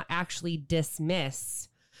cannot actually dismiss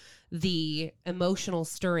the emotional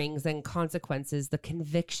stirrings and consequences, the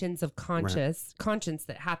convictions of conscience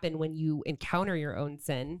that happen when you encounter your own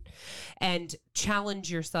sin, and challenge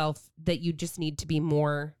yourself that you just need to be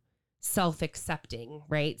more self-accepting,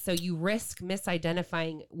 right? So you risk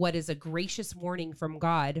misidentifying what is a gracious warning from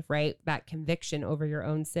God, right? That conviction over your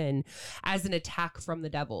own sin as an attack from the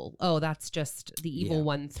devil. Oh, that's just the evil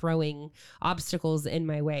one throwing obstacles in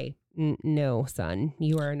my way. No, son,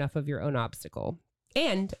 you are enough of your own obstacle.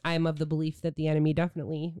 And I'm of the belief that the enemy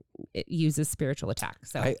definitely uses spiritual attack.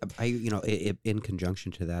 So in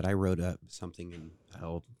conjunction to that, I wrote something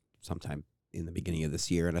sometime in the beginning of this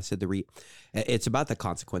year, and I said it's about the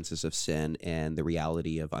consequences of sin and the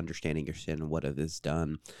reality of understanding your sin and what it has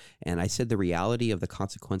done. And I said the reality of the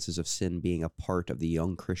consequences of sin being a part of the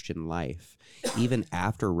young Christian life, even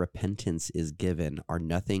after repentance is given, are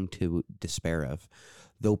nothing to despair of.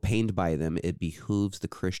 Though pained by them, it behooves the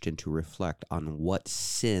Christian to reflect on what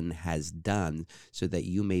sin has done so that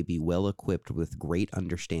you may be well equipped with great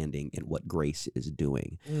understanding in what grace is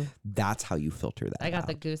doing. That's how you filter that. I got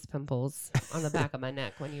the goose pimples on the back of my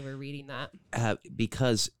neck when you were reading that.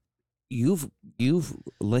 Because you've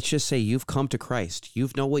let's just say you've come to Christ. You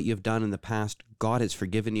know what you've done in the past. God has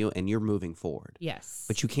forgiven you and you're moving forward. Yes.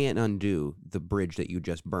 But you can't undo the bridge that you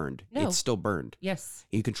just burned. No. It's still burned. Yes.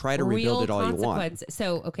 You can try to rebuild it all you want.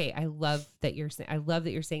 So, okay, I love that you're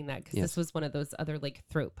saying that, because this was one of those other like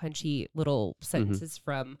throat punchy little sentences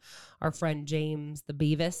from our friend James the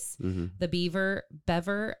Beavis, the Beaver.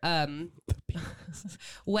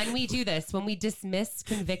 When we do this, when we dismiss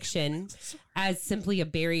conviction as simply a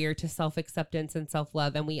barrier to self-acceptance and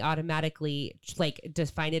self-love, and we automatically like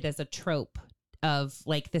define it as a trope of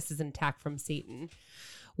like, this is an attack from Satan,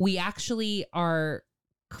 we actually are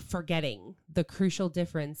forgetting the crucial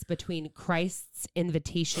difference between Christ's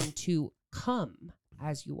invitation to come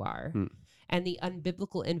as you are and the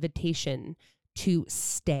unbiblical invitation to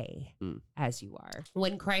stay as you are.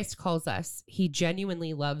 When Christ calls us, he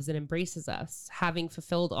genuinely loves and embraces us, having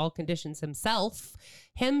fulfilled all conditions himself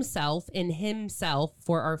in himself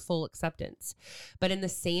for our full acceptance. But in the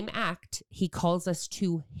same act, he calls us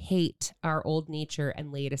to hate our old nature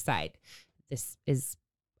and lay it aside. This is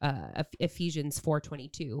Ephesians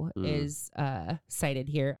 4:22 is cited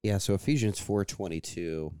here. Yeah, so Ephesians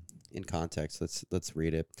 4:22 in context. Let's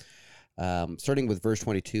read it. Starting with verse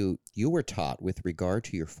 22, you were taught with regard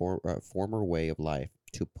to your former way of life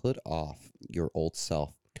to put off your old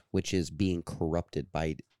self, which is being corrupted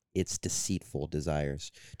by its deceitful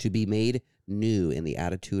desires, to be made new in the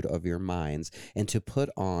attitude of your minds, and to put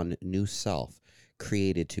on new self,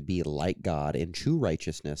 created to be like God in true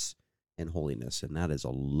righteousness and holiness. And that is a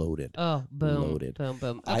loaded.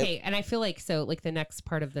 Boom. Okay, and I feel like the next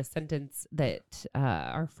part of the sentence that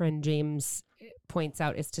our friend James points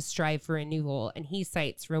out is to strive for renewal, and he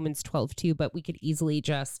cites Romans 12:2, but we could easily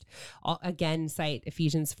just again cite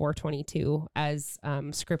Ephesians 4:22 as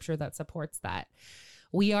scripture that supports that.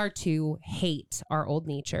 We are to hate our old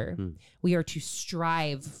nature. We are to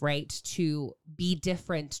strive, right, to be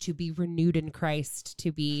different, to be renewed in Christ,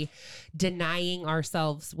 to be denying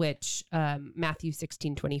ourselves, which Matthew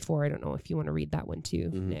 16:24. I don't know if you want to read that one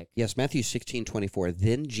too, Nick. Yes, Matthew 16:24.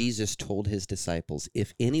 Then Jesus told his disciples,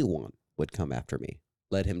 if anyone would come after me,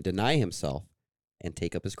 let him deny himself and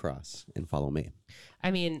take up his cross and follow me.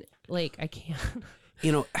 I mean, like, I can't.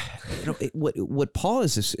 what Paul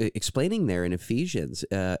is explaining there in Ephesians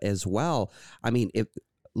as well. I mean,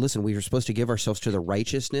 listen, we are supposed to give ourselves to the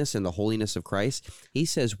righteousness and the holiness of Christ. He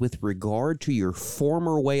says, with regard to your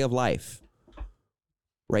former way of life,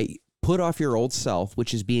 right? Put off your old self,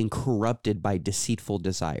 which is being corrupted by deceitful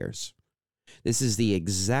desires. This is the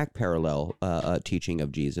exact parallel teaching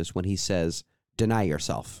of Jesus when he says, deny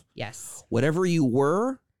yourself. Yes. Whatever you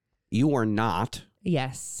are not.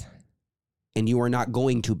 Yes. And you are not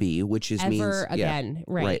going to be, which is ever again,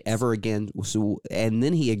 right? Ever again. So, and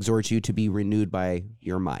then he exhorts you to be renewed by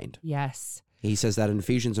your mind. Yes. He says that in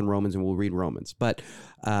Ephesians and Romans, and we'll read Romans. But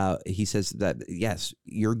he says that, yes,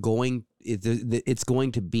 it's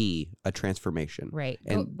going to be a transformation. Right.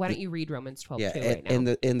 And why don't you read Romans 12 right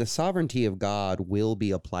now? And the sovereignty of God will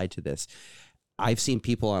be applied to this. I've seen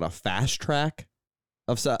people on a fast track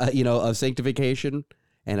of sanctification,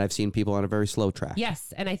 and I've seen people on a very slow track.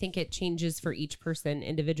 Yes. And I think it changes for each person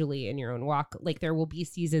individually in your own walk. Like there will be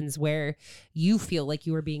seasons where you feel like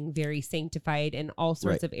you are being very sanctified in all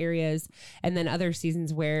sorts of areas. And then other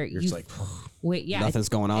seasons where you're just like, nothing's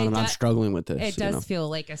going on and I'm struggling with this. It does feel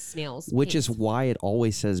like a snail's pace. Which is why it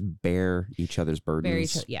always says bear each other's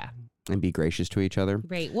burdens. And be gracious to each other.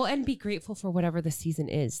 Right. Well, and be grateful for whatever the season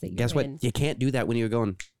is that you're Guess what? in. You can't do that when you're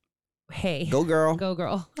going, hey, go girl. Go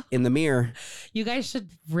girl. In the mirror. You guys should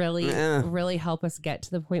really help us get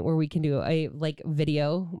to the point where we can do a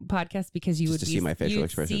video podcast, because you would see my facial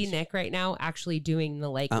expressions. See Nick right now actually doing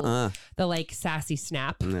the sassy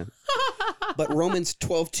snap. But Romans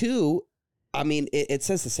 12:2, I mean, it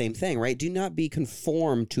says the same thing, right? Do not be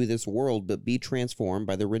conformed to this world, but be transformed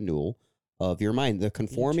by the renewal of your mind. The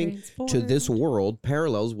conforming to this world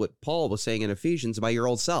parallels what Paul was saying in Ephesians about your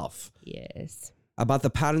old self. Yes. About the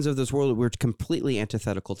patterns of this world, we're completely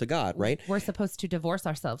antithetical to God, right? We're supposed to divorce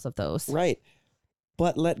ourselves of those. Right.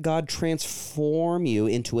 But let God transform you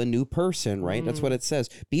into a new person, right? That's what it says.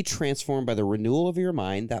 Be transformed by the renewal of your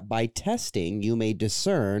mind, that by testing you may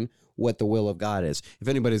discern what the will of God is. If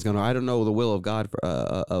anybody's going to, I don't know the will of God for,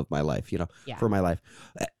 of my life, for my life.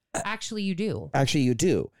 Actually, you do. Actually, you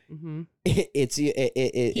do. Mm-hmm.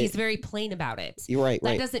 He's very plain about it. You're right.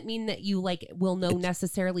 That doesn't mean that you will know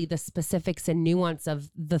necessarily the specifics and nuance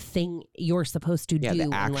of the thing you're supposed to do.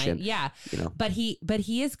 The action. But he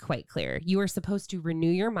is quite clear. You are supposed to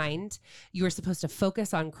renew your mind. You are supposed to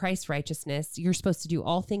focus on Christ's righteousness. You're supposed to do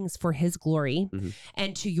all things for His glory,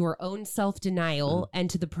 and to your own self-denial, and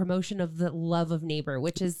to the promotion of the love of neighbor,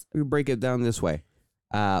 which is. We break it down this way.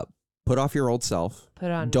 Put off your old self.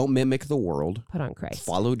 Don't mimic the world. Put on Christ.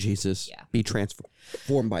 Follow Jesus. Yeah. Be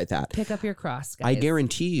transformed by that. Pick up your cross, guys. I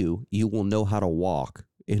guarantee you will know how to walk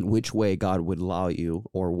in which way God would allow you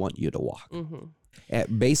or want you to walk.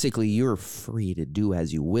 Basically, you're free to do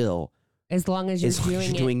as you will. As long as you're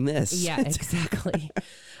doing this. Yeah, exactly.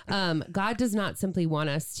 God does not simply want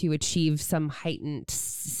us to achieve some heightened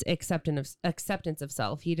acceptance of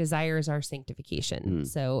self. He desires our sanctification.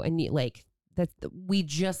 So, that we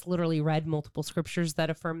just literally read multiple scriptures that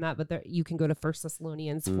affirm that, but you can go to 1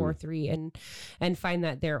 Thessalonians 4:3 and find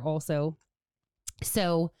that there also.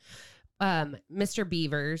 So, Mr.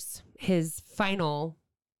 Beavers, his final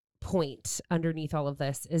point underneath all of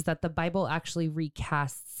this is that the Bible actually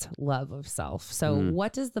recasts love of self. So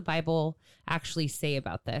what does the Bible actually say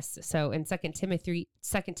about this? So in 2 Timothy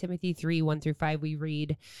 3:1-5, we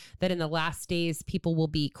read that in the last days, people will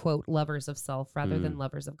be, quote, lovers of self rather than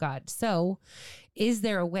lovers of God. So is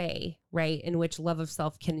there a way, right, in which love of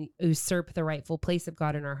self can usurp the rightful place of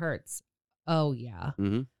God in our hearts? Oh, yeah.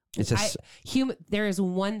 There is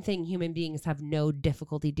one thing human beings have no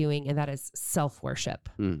difficulty doing, and that is self-worship.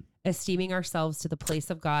 Esteeming ourselves to the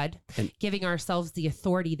place of God, and giving ourselves the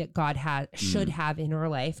authority that God should have in our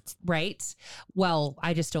life, right? Well,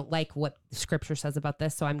 I just don't like what Scripture says about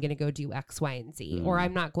this, so I'm going to go do X, Y, and Z. Or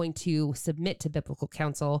I'm not going to submit to biblical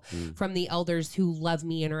counsel from the elders who love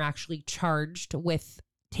me and are actually charged with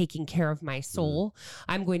taking care of my soul.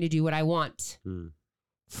 I'm going to do what I want.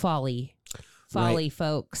 Folly, right,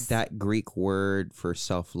 folks. That Greek word for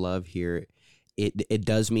self-love here, it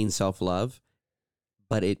does mean self-love,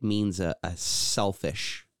 but it means a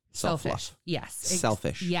selfish self-love. Yes.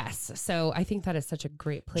 Selfish. Yes. So I think that is such a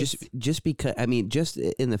great place. Just because, just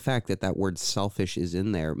in the fact that word selfish is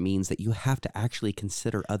in there means that you have to actually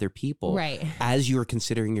consider other people, right, as you're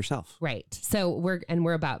considering yourself. Right. So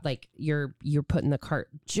we're about you're putting the cart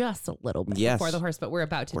just a little bit before the horse, but we're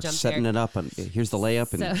about to jump setting it up, and here's the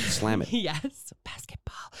layup and slam it. Yes.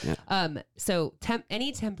 Basketball. Yeah. So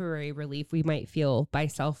any temporary relief we might feel by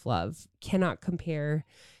self-love cannot compare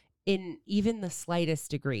in even the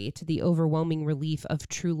slightest degree to the overwhelming relief of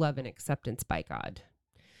true love and acceptance by God.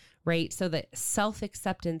 right? So the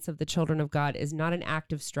self-acceptance of the children of God is not an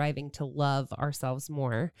act of striving to love ourselves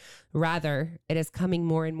more. Rather, it is coming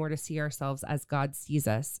more and more to see ourselves as God sees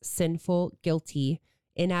us, sinful, guilty,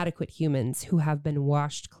 inadequate humans who have been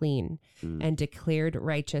washed clean and declared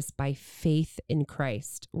righteous by faith in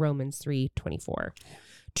Christ. Romans 3:24.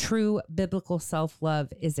 True biblical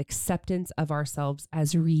self-love is acceptance of ourselves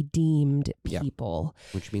as redeemed people.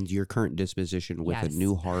 Which means your current disposition with a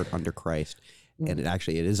new heart under Christ. And it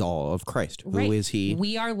is all of Christ. Who is he?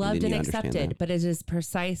 We are loved and accepted, but it is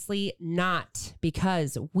precisely not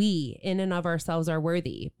because we in and of ourselves are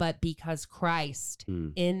worthy, but because Christ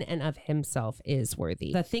in and of himself is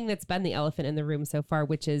worthy. The thing that's been the elephant in the room so far,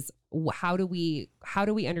 which is how do we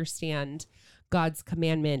understand God's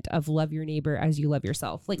commandment of love your neighbor as you love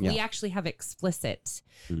yourself? Like we actually have explicit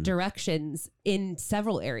directions in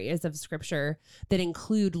several areas of scripture that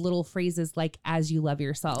include little phrases like as you love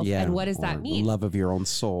yourself. And what does that mean? Love of your own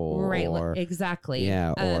soul. Right. Exactly.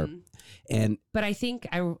 Yeah. But I think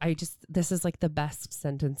this is like the best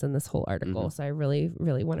sentence in this whole article. So I really,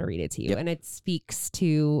 really want to read it to you. And it speaks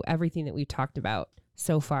to everything that we've talked about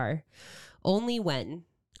so far. Only when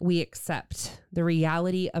we accept the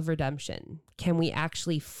reality of redemption can we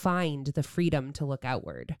actually find the freedom to look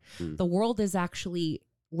outward. The world is actually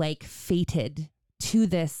like fated to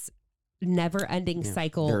this never-ending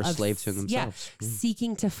cycle. They're slaves to themselves.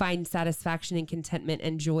 Seeking to find satisfaction and contentment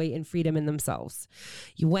and joy and freedom in themselves.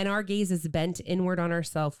 When our gaze is bent inward on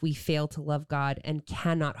ourselves, we fail to love God and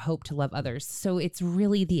cannot hope to love others. So it's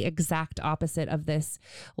really the exact opposite of this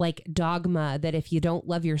like dogma that if you don't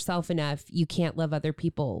love yourself enough, you can't love other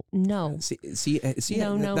people. No. See, that's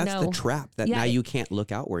the trap that now you can't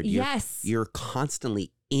look outward. You're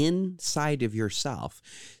constantly inside of yourself.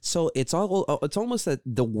 So it's almost that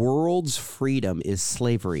the world's freedom is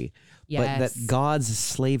slavery, but that God's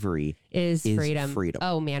slavery is freedom.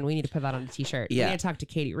 Oh man, we need to put that on a t-shirt. We need to talk to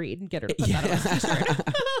Katie Reed and get her to put that on a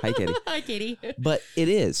t-shirt. Hi, Katie. Hi, Katie. But it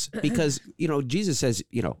is because, Jesus says,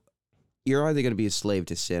 you're either going to be a slave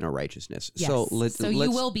to sin or righteousness. Yes. So you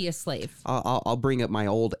will be a slave. I'll bring up my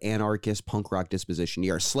old anarchist punk rock disposition.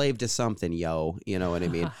 You're a slave to something, yo. You know what I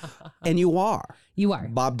mean? And you are. You are.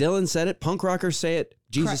 Bob Dylan said it. Punk rockers say it.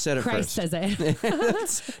 Jesus said it Christ first. Says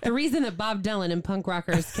it. The reason that Bob Dylan and punk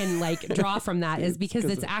rockers can draw from that is because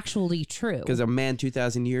it's actually true. Because a man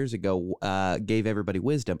 2,000 years ago gave everybody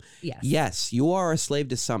wisdom. Yes, you are a slave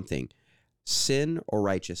to something. Sin or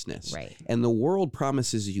righteousness. Right. And the world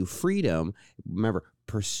promises you freedom. Remember,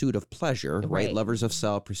 pursuit of pleasure, right? Lovers of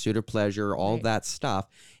self, pursuit of pleasure, all that stuff.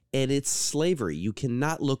 And it's slavery. You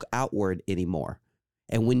cannot look outward anymore.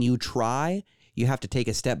 And when you try, you have to take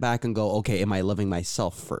a step back and go, okay, am I loving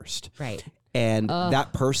myself first? Right. And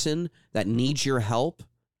that person that needs your help,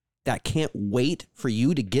 that can't wait for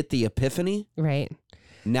you to get the epiphany. Right.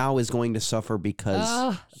 Now is going to suffer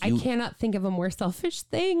because I cannot think of a more selfish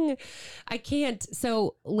thing. I can't.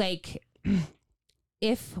 So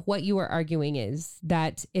if what you are arguing is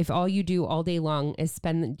that if all you do all day long is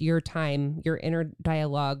spend your time, your inner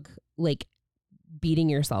dialogue, beating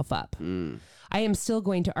yourself up, I am still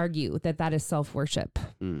going to argue that is self-worship.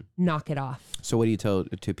 Knock it off. So what do you tell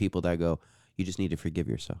to people that go, you just need to forgive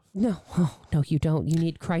yourself? No, you don't. You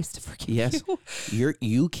need Christ to forgive you.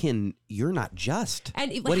 You're not just.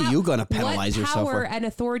 And what are you going to penalize yourself for? What power and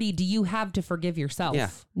authority do you have to forgive yourself? Yeah.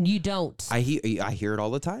 You don't. I hear it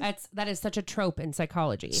all the time. That is such a trope in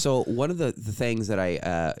psychology. So one of the things that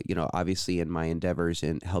I, obviously in my endeavors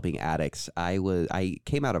in helping addicts, I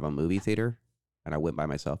came out of a movie theater and I went by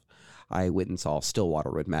myself. I went and saw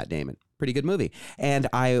Stillwater with Matt Damon. Pretty good movie. And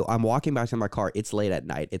I'm walking back to my car. It's late at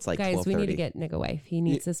night. It's like 12:30. Guys, we need to get Nick away. He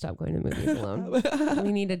needs to stop going to movies alone.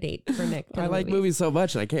 We need a date for Nick. I like movies so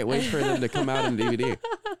much. And I can't wait for them to come out on DVD.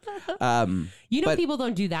 People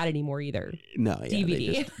don't do that anymore either. No,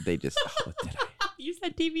 DVD. They just what did I? You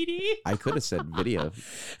said DVD? I could have said video.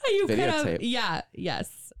 You could have. Yeah.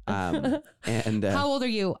 Yes. And how old are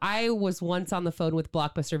you? I was once on the phone with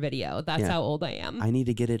Blockbuster Video. That's how old I am. I need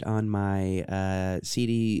to get it on my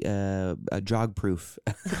CD jog-proof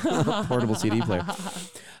portable CD player.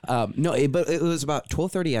 But it was about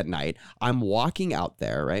 12:30 at night. I'm walking out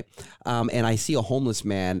there, right? And I see a homeless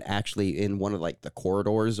man actually in one of the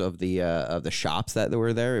corridors of the shops that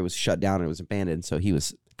were there. It was shut down and it was abandoned, so he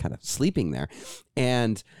was kind of sleeping there.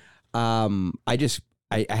 And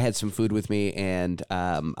I had some food with me, and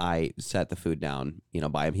I set the food down,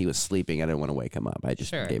 by him. He was sleeping. I didn't want to wake him up. I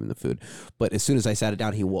just gave him the food. But as soon as I sat it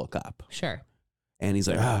down, he woke up. Sure. And he's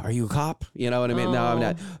like, are you a cop? You know what I mean? No, I'm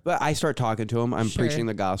not. But I start talking to him. I'm preaching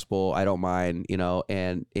the gospel. I don't mind,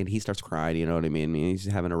 and he starts crying, you know what I mean? He's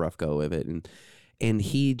having a rough go with it. And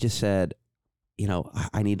he just said,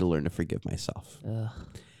 I need to learn to forgive myself. Ugh.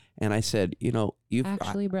 And I said,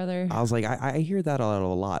 brother, I was like, I hear that a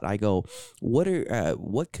lot. I go,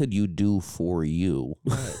 what could you do for you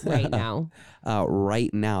right now?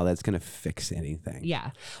 Right now, that's going to fix anything.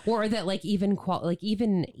 Yeah. Or that like even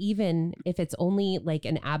if it's only like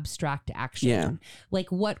an abstract action,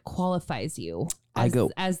 like what qualifies you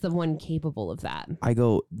as the one capable of that? I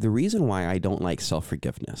go, the reason why I don't like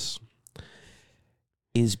self-forgiveness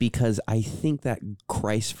is because I think that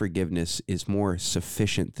Christ's forgiveness is more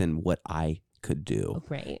sufficient than what I could do.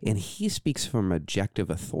 Right. And he speaks from objective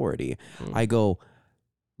authority. I go,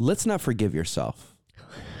 let's not forgive yourself.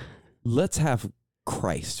 Let's have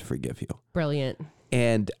Christ forgive you. Brilliant.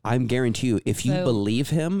 And I'm guarantee you, if you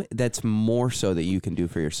believe him, that's more so that you can do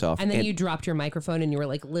for yourself. And then you dropped your microphone and you were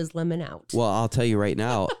like, Liz Lemon out. Well, I'll tell you right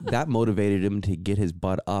now, that motivated him to get his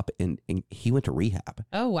butt up and he went to rehab.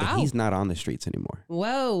 Oh, wow. And he's not on the streets anymore.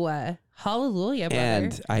 Whoa. Hallelujah, brother.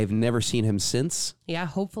 And I've never seen him since. Yeah,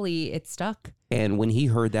 hopefully it stuck. And when he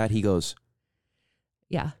heard that, he goes,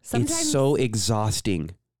 yeah, sometimes it's so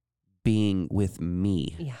exhausting being with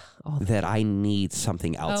me that I need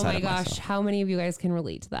something outside of myself. Oh my gosh, how many of you guys can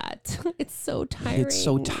relate to that? It's so tiring. It's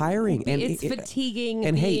so tiring. And it's fatiguing.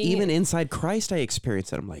 And hey, even inside Christ, I experienced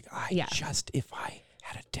that. I'm like, if I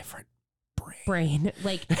had a different brain.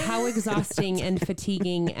 Like how exhausting and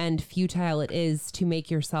fatiguing and futile it is to make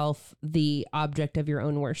yourself the object of your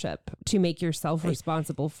own worship, to make yourself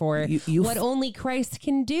responsible for what only Christ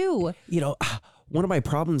can do. One of my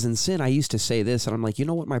problems in sin, I used to say this, and I'm like, you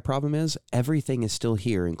know what my problem is? Everything is still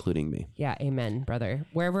here, including me. Yeah, amen, brother.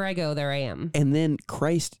 Wherever I go, there I am. And then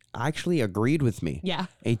Christ actually agreed with me. Yeah.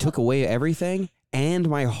 And he took away everything and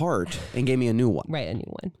my heart and gave me a new one. Right, a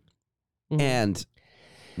new one. Mm-hmm. And,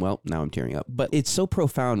 well, now I'm tearing up. But it's so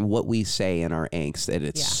profound what we say in our angst that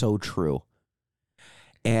it's so true.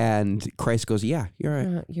 And Christ goes, yeah, you're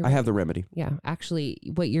right. I have the remedy. Yeah, actually,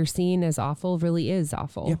 what you're seeing as awful really is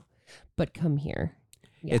awful. Yeah. But come here.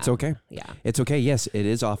 Yeah. It's okay. Yeah. It's okay. Yes, it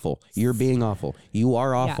is awful. You're being awful. You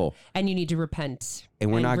are awful. Yeah. And you need to repent and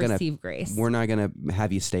we're not going to receive grace. We're not going to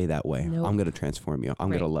have you stay that way. Nope. I'm going to transform you. I'm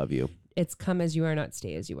going to love you. It's come as you are, not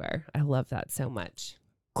stay as you are. I love that so much.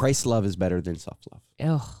 Christ's love is better than self-love.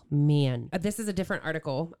 Oh, man. This is a different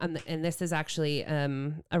article. And this is actually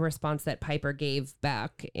a response that Piper gave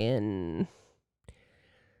back in,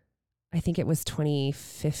 I think it was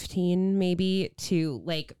 2015, maybe, to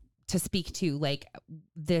speak to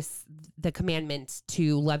the commandment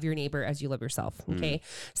to love your neighbor as you love yourself. Okay.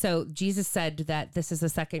 So Jesus said that this is the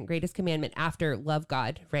second greatest commandment after love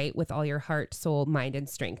God, right? With all your heart, soul, mind, and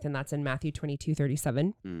strength. And that's in Matthew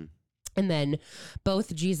 22:37. And then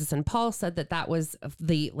both Jesus and Paul said that was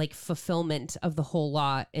the fulfillment of the whole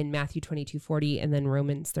law in Matthew 22:40 and then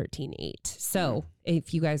Romans 13:8. So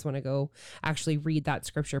if you guys want to go actually read that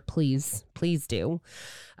scripture, please do.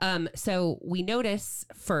 So we notice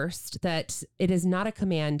first that it is not a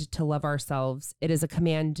command to love ourselves. It is a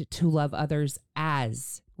command to love others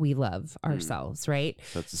as we love ourselves, right?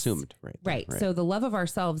 So it's assumed, right? Right. So the love of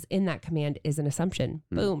ourselves in that command is an assumption.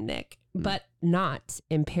 Boom, Nick. But not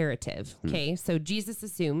imperative. Okay. So Jesus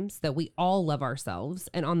assumes that we all love ourselves.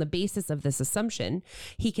 And on the basis of this assumption,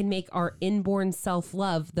 he can make our inborn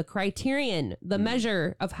self-love the criterion, the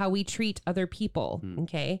measure of how we treat other people.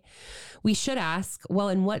 Okay. We should ask, well,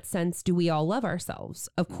 in what sense do we all love ourselves?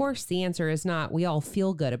 Of course, the answer is not we all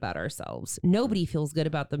feel good about ourselves. Nobody feels good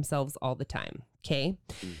about themselves all the time. Okay.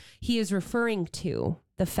 He is referring to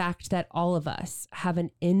the fact that all of us have an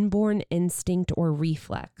inborn instinct or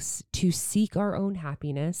reflex to seek our own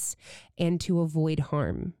happiness and to avoid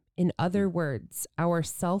harm. In other words, our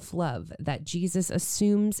self-love that Jesus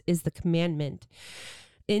assumes is the commandment,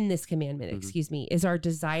 in this commandment, is our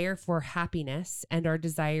desire for happiness and our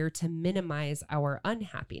desire to minimize our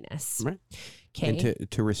unhappiness. Right. Okay.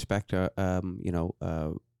 And to respect,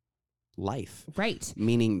 life. Right.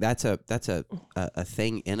 Meaning that's a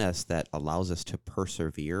thing in us that allows us to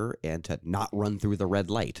persevere and to not run through the red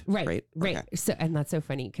light. Right. Okay. So, and that's so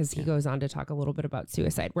funny because he goes on to talk a little bit about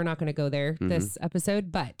suicide. We're not going to go there this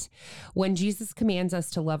episode, but when Jesus commands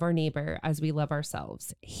us to love our neighbor as we love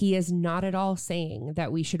ourselves, he is not at all saying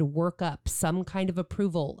that we should work up some kind of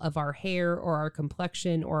approval of our hair or our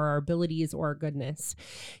complexion or our abilities or our goodness.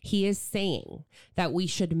 He is saying that we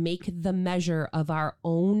should make the measure of our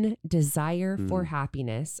own desire for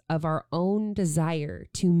happiness, of our own desire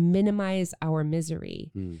to minimize our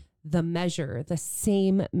misery, the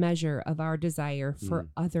same measure of our desire for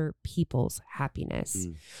other people's happiness.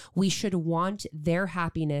 We should want their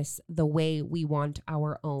happiness the way we want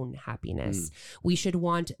our own happiness. We should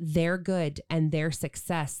want their good and their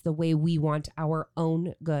success the way we want our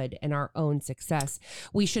own good and our own success.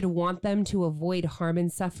 We should want them to avoid harm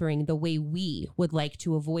and suffering the way we would like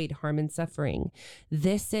to avoid harm and suffering.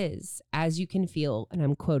 This is, as you can feel, and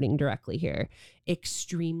I'm quoting directly here,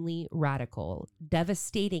 extremely radical,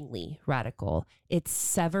 devastatingly radical. It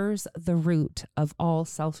severs the root of all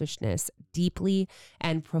selfishness deeply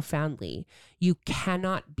and profoundly. You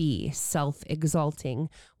cannot be self-exalting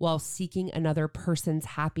while seeking another person's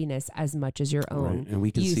happess as much as your own. Right. And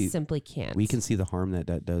we can simply can't. We can see the harm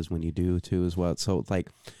that does when you do too as well. So like,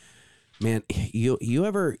 man, you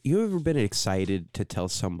ever been excited to tell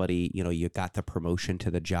somebody, you got the promotion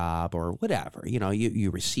to the job or whatever,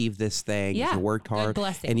 you received this thing, you worked hard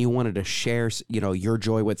and you wanted to share, your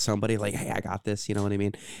joy with somebody like, hey, I got this, you know what I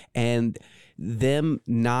mean? And them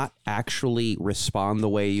not actually respond the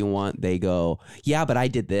way you want. They go, yeah, but I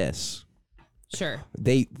did this. Sure.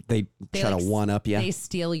 They try to one up you. They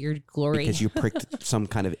steal your glory because you pricked some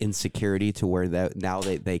kind of insecurity to where now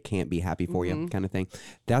they can't be happy for you, kind of thing.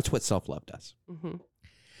 That's what self-love does.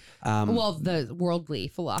 Well, the worldly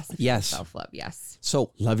philosophy of self-love, yes.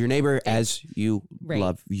 So love your neighbor as you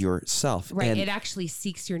love yourself. Right. And it actually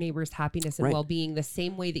seeks your neighbor's happiness and well-being the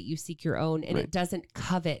same way that you seek your own. And it doesn't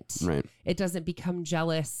covet. Right. It doesn't become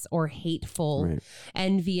jealous or hateful,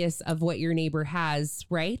 envious of what your neighbor has,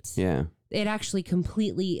 right? Yeah. It actually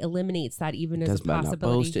completely eliminates that even as a possibility. It does not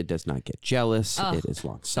boast. It does not get jealous. It is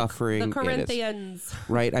long suffering. The Corinthians.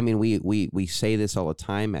 Right. I mean, we say this all the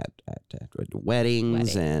time at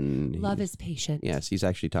weddings and love is patient. Yes, he's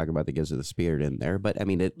actually talking about the gifts of the Spirit in there. But I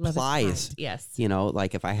mean, it applies. Yes.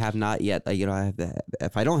 Like if I have not yet,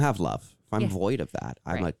 if I don't have love, if I'm void of that,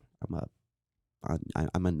 I'm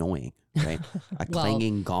annoying, right? A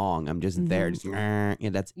clanging gong. I'm just there,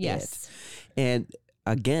 and that's it. And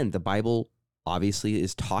again, the Bible obviously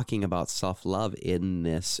is talking about self-love in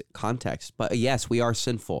this context. But yes, we are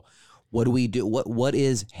sinful. What do we do? What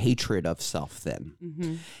is hatred of self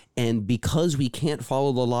then? And because we can't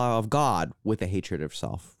follow the law of God with a hatred of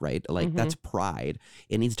self, right? Like that's pride.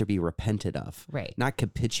 It needs to be repented of. Right. Not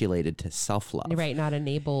capitulated to self-love. Right. Not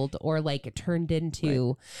enabled or like turned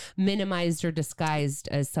into, minimized or disguised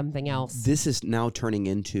as something else. This is now turning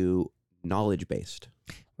into knowledge-based.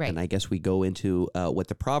 Right. And I guess we go into what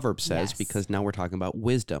the proverb says because now we're talking about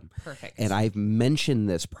wisdom. Perfect. And I've mentioned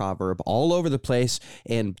this proverb all over the place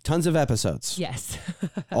in tons of episodes. Yes.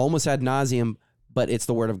 Almost ad nauseum, but it's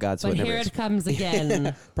the word of God. So but here it comes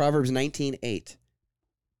again. Proverbs 19:8.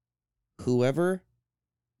 Whoever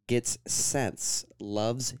gets sense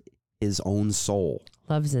loves his own soul.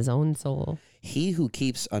 Loves his own soul. He who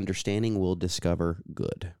keeps understanding will discover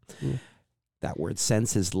good. That word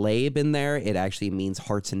sense is lab in there. It actually means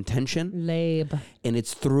heart's intention. Lab. And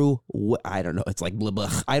it's through, I don't know, it's like blah,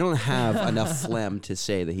 blah. I don't have enough phlegm to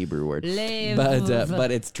say the Hebrew word. Lab.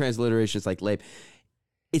 But its transliteration is like lab.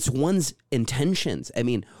 It's one's intentions. I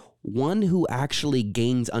mean, one who actually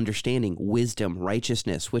gains understanding, wisdom,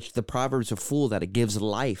 righteousness, which the Proverbs are full that it gives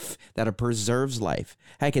life, that it preserves life.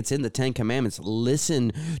 Heck, it's in the 10 Commandments.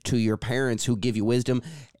 Listen to your parents who give you wisdom,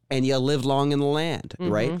 and you live long in the land,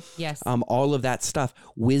 right? Yes. All of that stuff.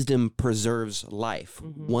 Wisdom preserves life.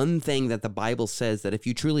 One thing that the Bible says that if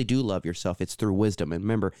you truly do love yourself, it's through wisdom. And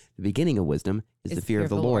remember, the beginning of wisdom is the fear of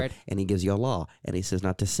the Lord. And he gives you a law. And he says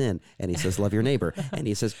not to sin. And he says love your neighbor. And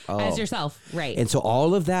he says, as yourself. Right. And so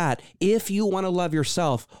all of that, if you want to love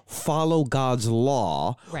yourself, follow God's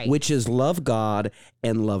law, which is love God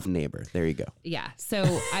and love neighbor. There you go. Yeah. So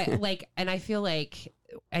I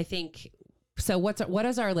think so what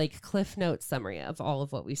is our like Cliff Notes summary of all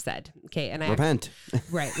of what we said? Okay. And repent.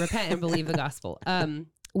 Repent and believe the gospel.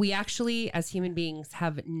 We actually, as human beings,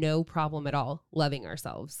 have no problem at all loving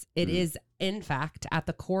ourselves. It is, in fact, at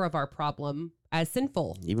the core of our problem as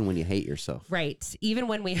sinful. Even when you hate yourself. Right. Even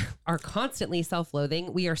when we are constantly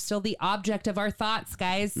self-loathing, we are still the object of our thoughts,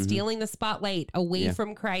 guys, stealing the spotlight away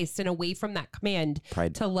from Christ and away from that command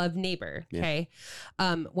to love neighbor. Okay.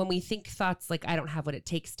 When we think thoughts like, I don't have what it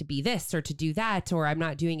takes to be this or to do that, or I'm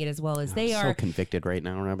not doing it as well as they are. So convicted right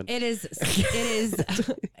now, Robin. It is.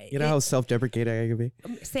 You know how self-deprecating I can be?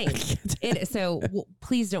 Same.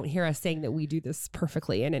 Please don't hear us saying that we do this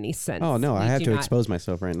perfectly in any sense. Oh, no, I have to expose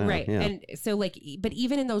myself right now. Right. Yeah. And so but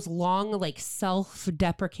even in those long, like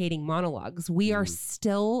self-deprecating monologues, we are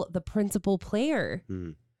still the principal player.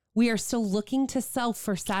 We are still looking to self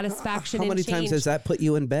for satisfaction. How many and change. times has that put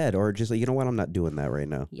you in bed, or just like, you know what, I'm not doing that right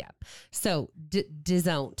now? Yeah. So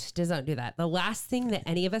don't do that. The last thing that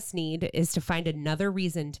any of us need is to find another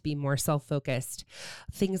reason to be more self-focused.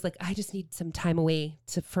 Things like, I just need some time away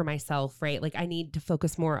for myself, right? Like I need to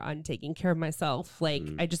focus more on taking care of myself. Like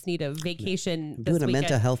I just need a vacation. Doing a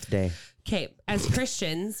mental health day. Okay, as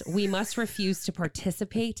Christians, we must refuse to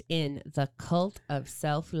participate in the cult of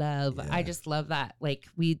self-love. Yeah. I just love that. Like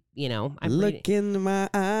look in my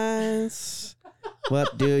eyes.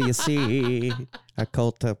 What do you see? A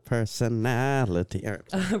cult of personality.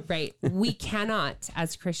 Right. We cannot,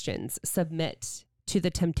 as Christians, submit to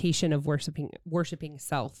the temptation of worshiping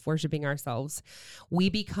self, worshiping ourselves. We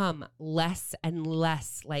become less and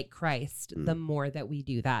less like Christ the more that we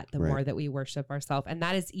do that, the more that we worship ourselves. And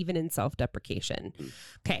that is even in self-deprecation.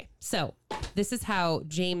 Okay, so this is how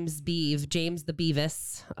James the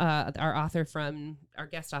Beavis, our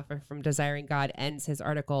guest author from Desiring God, ends his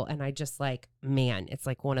article. And I just it's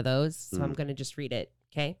like one of those. So I'm going to just read it.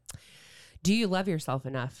 Okay. Do you love yourself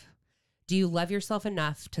enough? Do you love yourself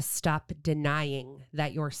enough to stop denying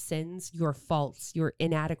that your sins, your faults, your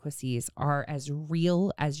inadequacies are as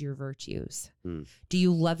real as your virtues? Do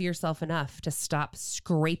you love yourself enough to stop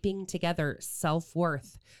scraping together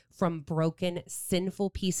self-worth from broken,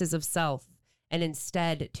 sinful pieces of self and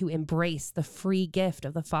instead to embrace the free gift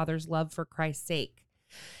of the Father's love for Christ's sake?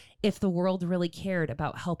 If the world really cared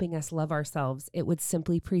about helping us love ourselves, it would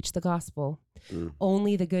simply preach the gospel.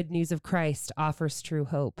 Only the good news of Christ offers true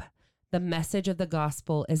hope. The message of the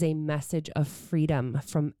gospel is a message of freedom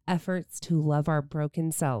from efforts to love our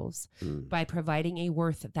broken selves by providing a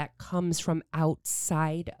worth that comes from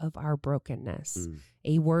outside of our brokenness,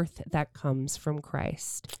 a worth that comes from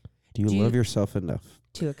Christ. Do you love yourself enough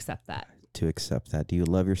to accept that? To accept that. Do you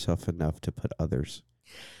love yourself enough to put others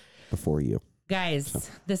before you? Guys,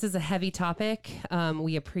 this is a heavy topic.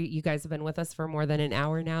 You guys have been with us for more than an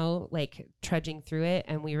hour now, like trudging through it,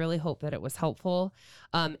 and we really hope that it was helpful.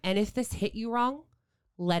 And if this hit you wrong,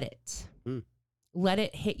 let it. Let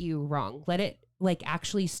it hit you wrong. Let it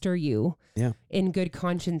actually stir you in good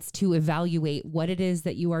conscience to evaluate what it is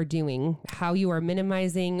that you are doing, how you are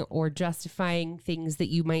minimizing or justifying things that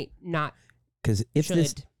you might not. Because if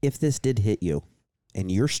this did hit you and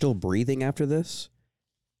you're still breathing after this,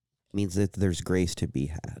 means that there's grace to be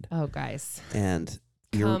had. Oh, guys. And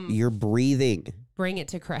you're breathing. Bring it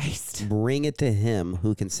to Christ. Bring it to him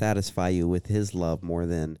who can satisfy you with his love more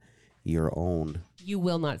than your own. You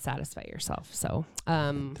will not satisfy yourself. So,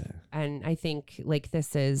 and I think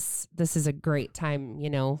this is a great time,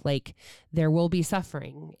 there will be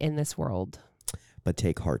suffering in this world. But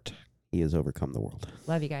take heart. He has overcome the world.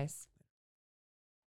 Love you guys.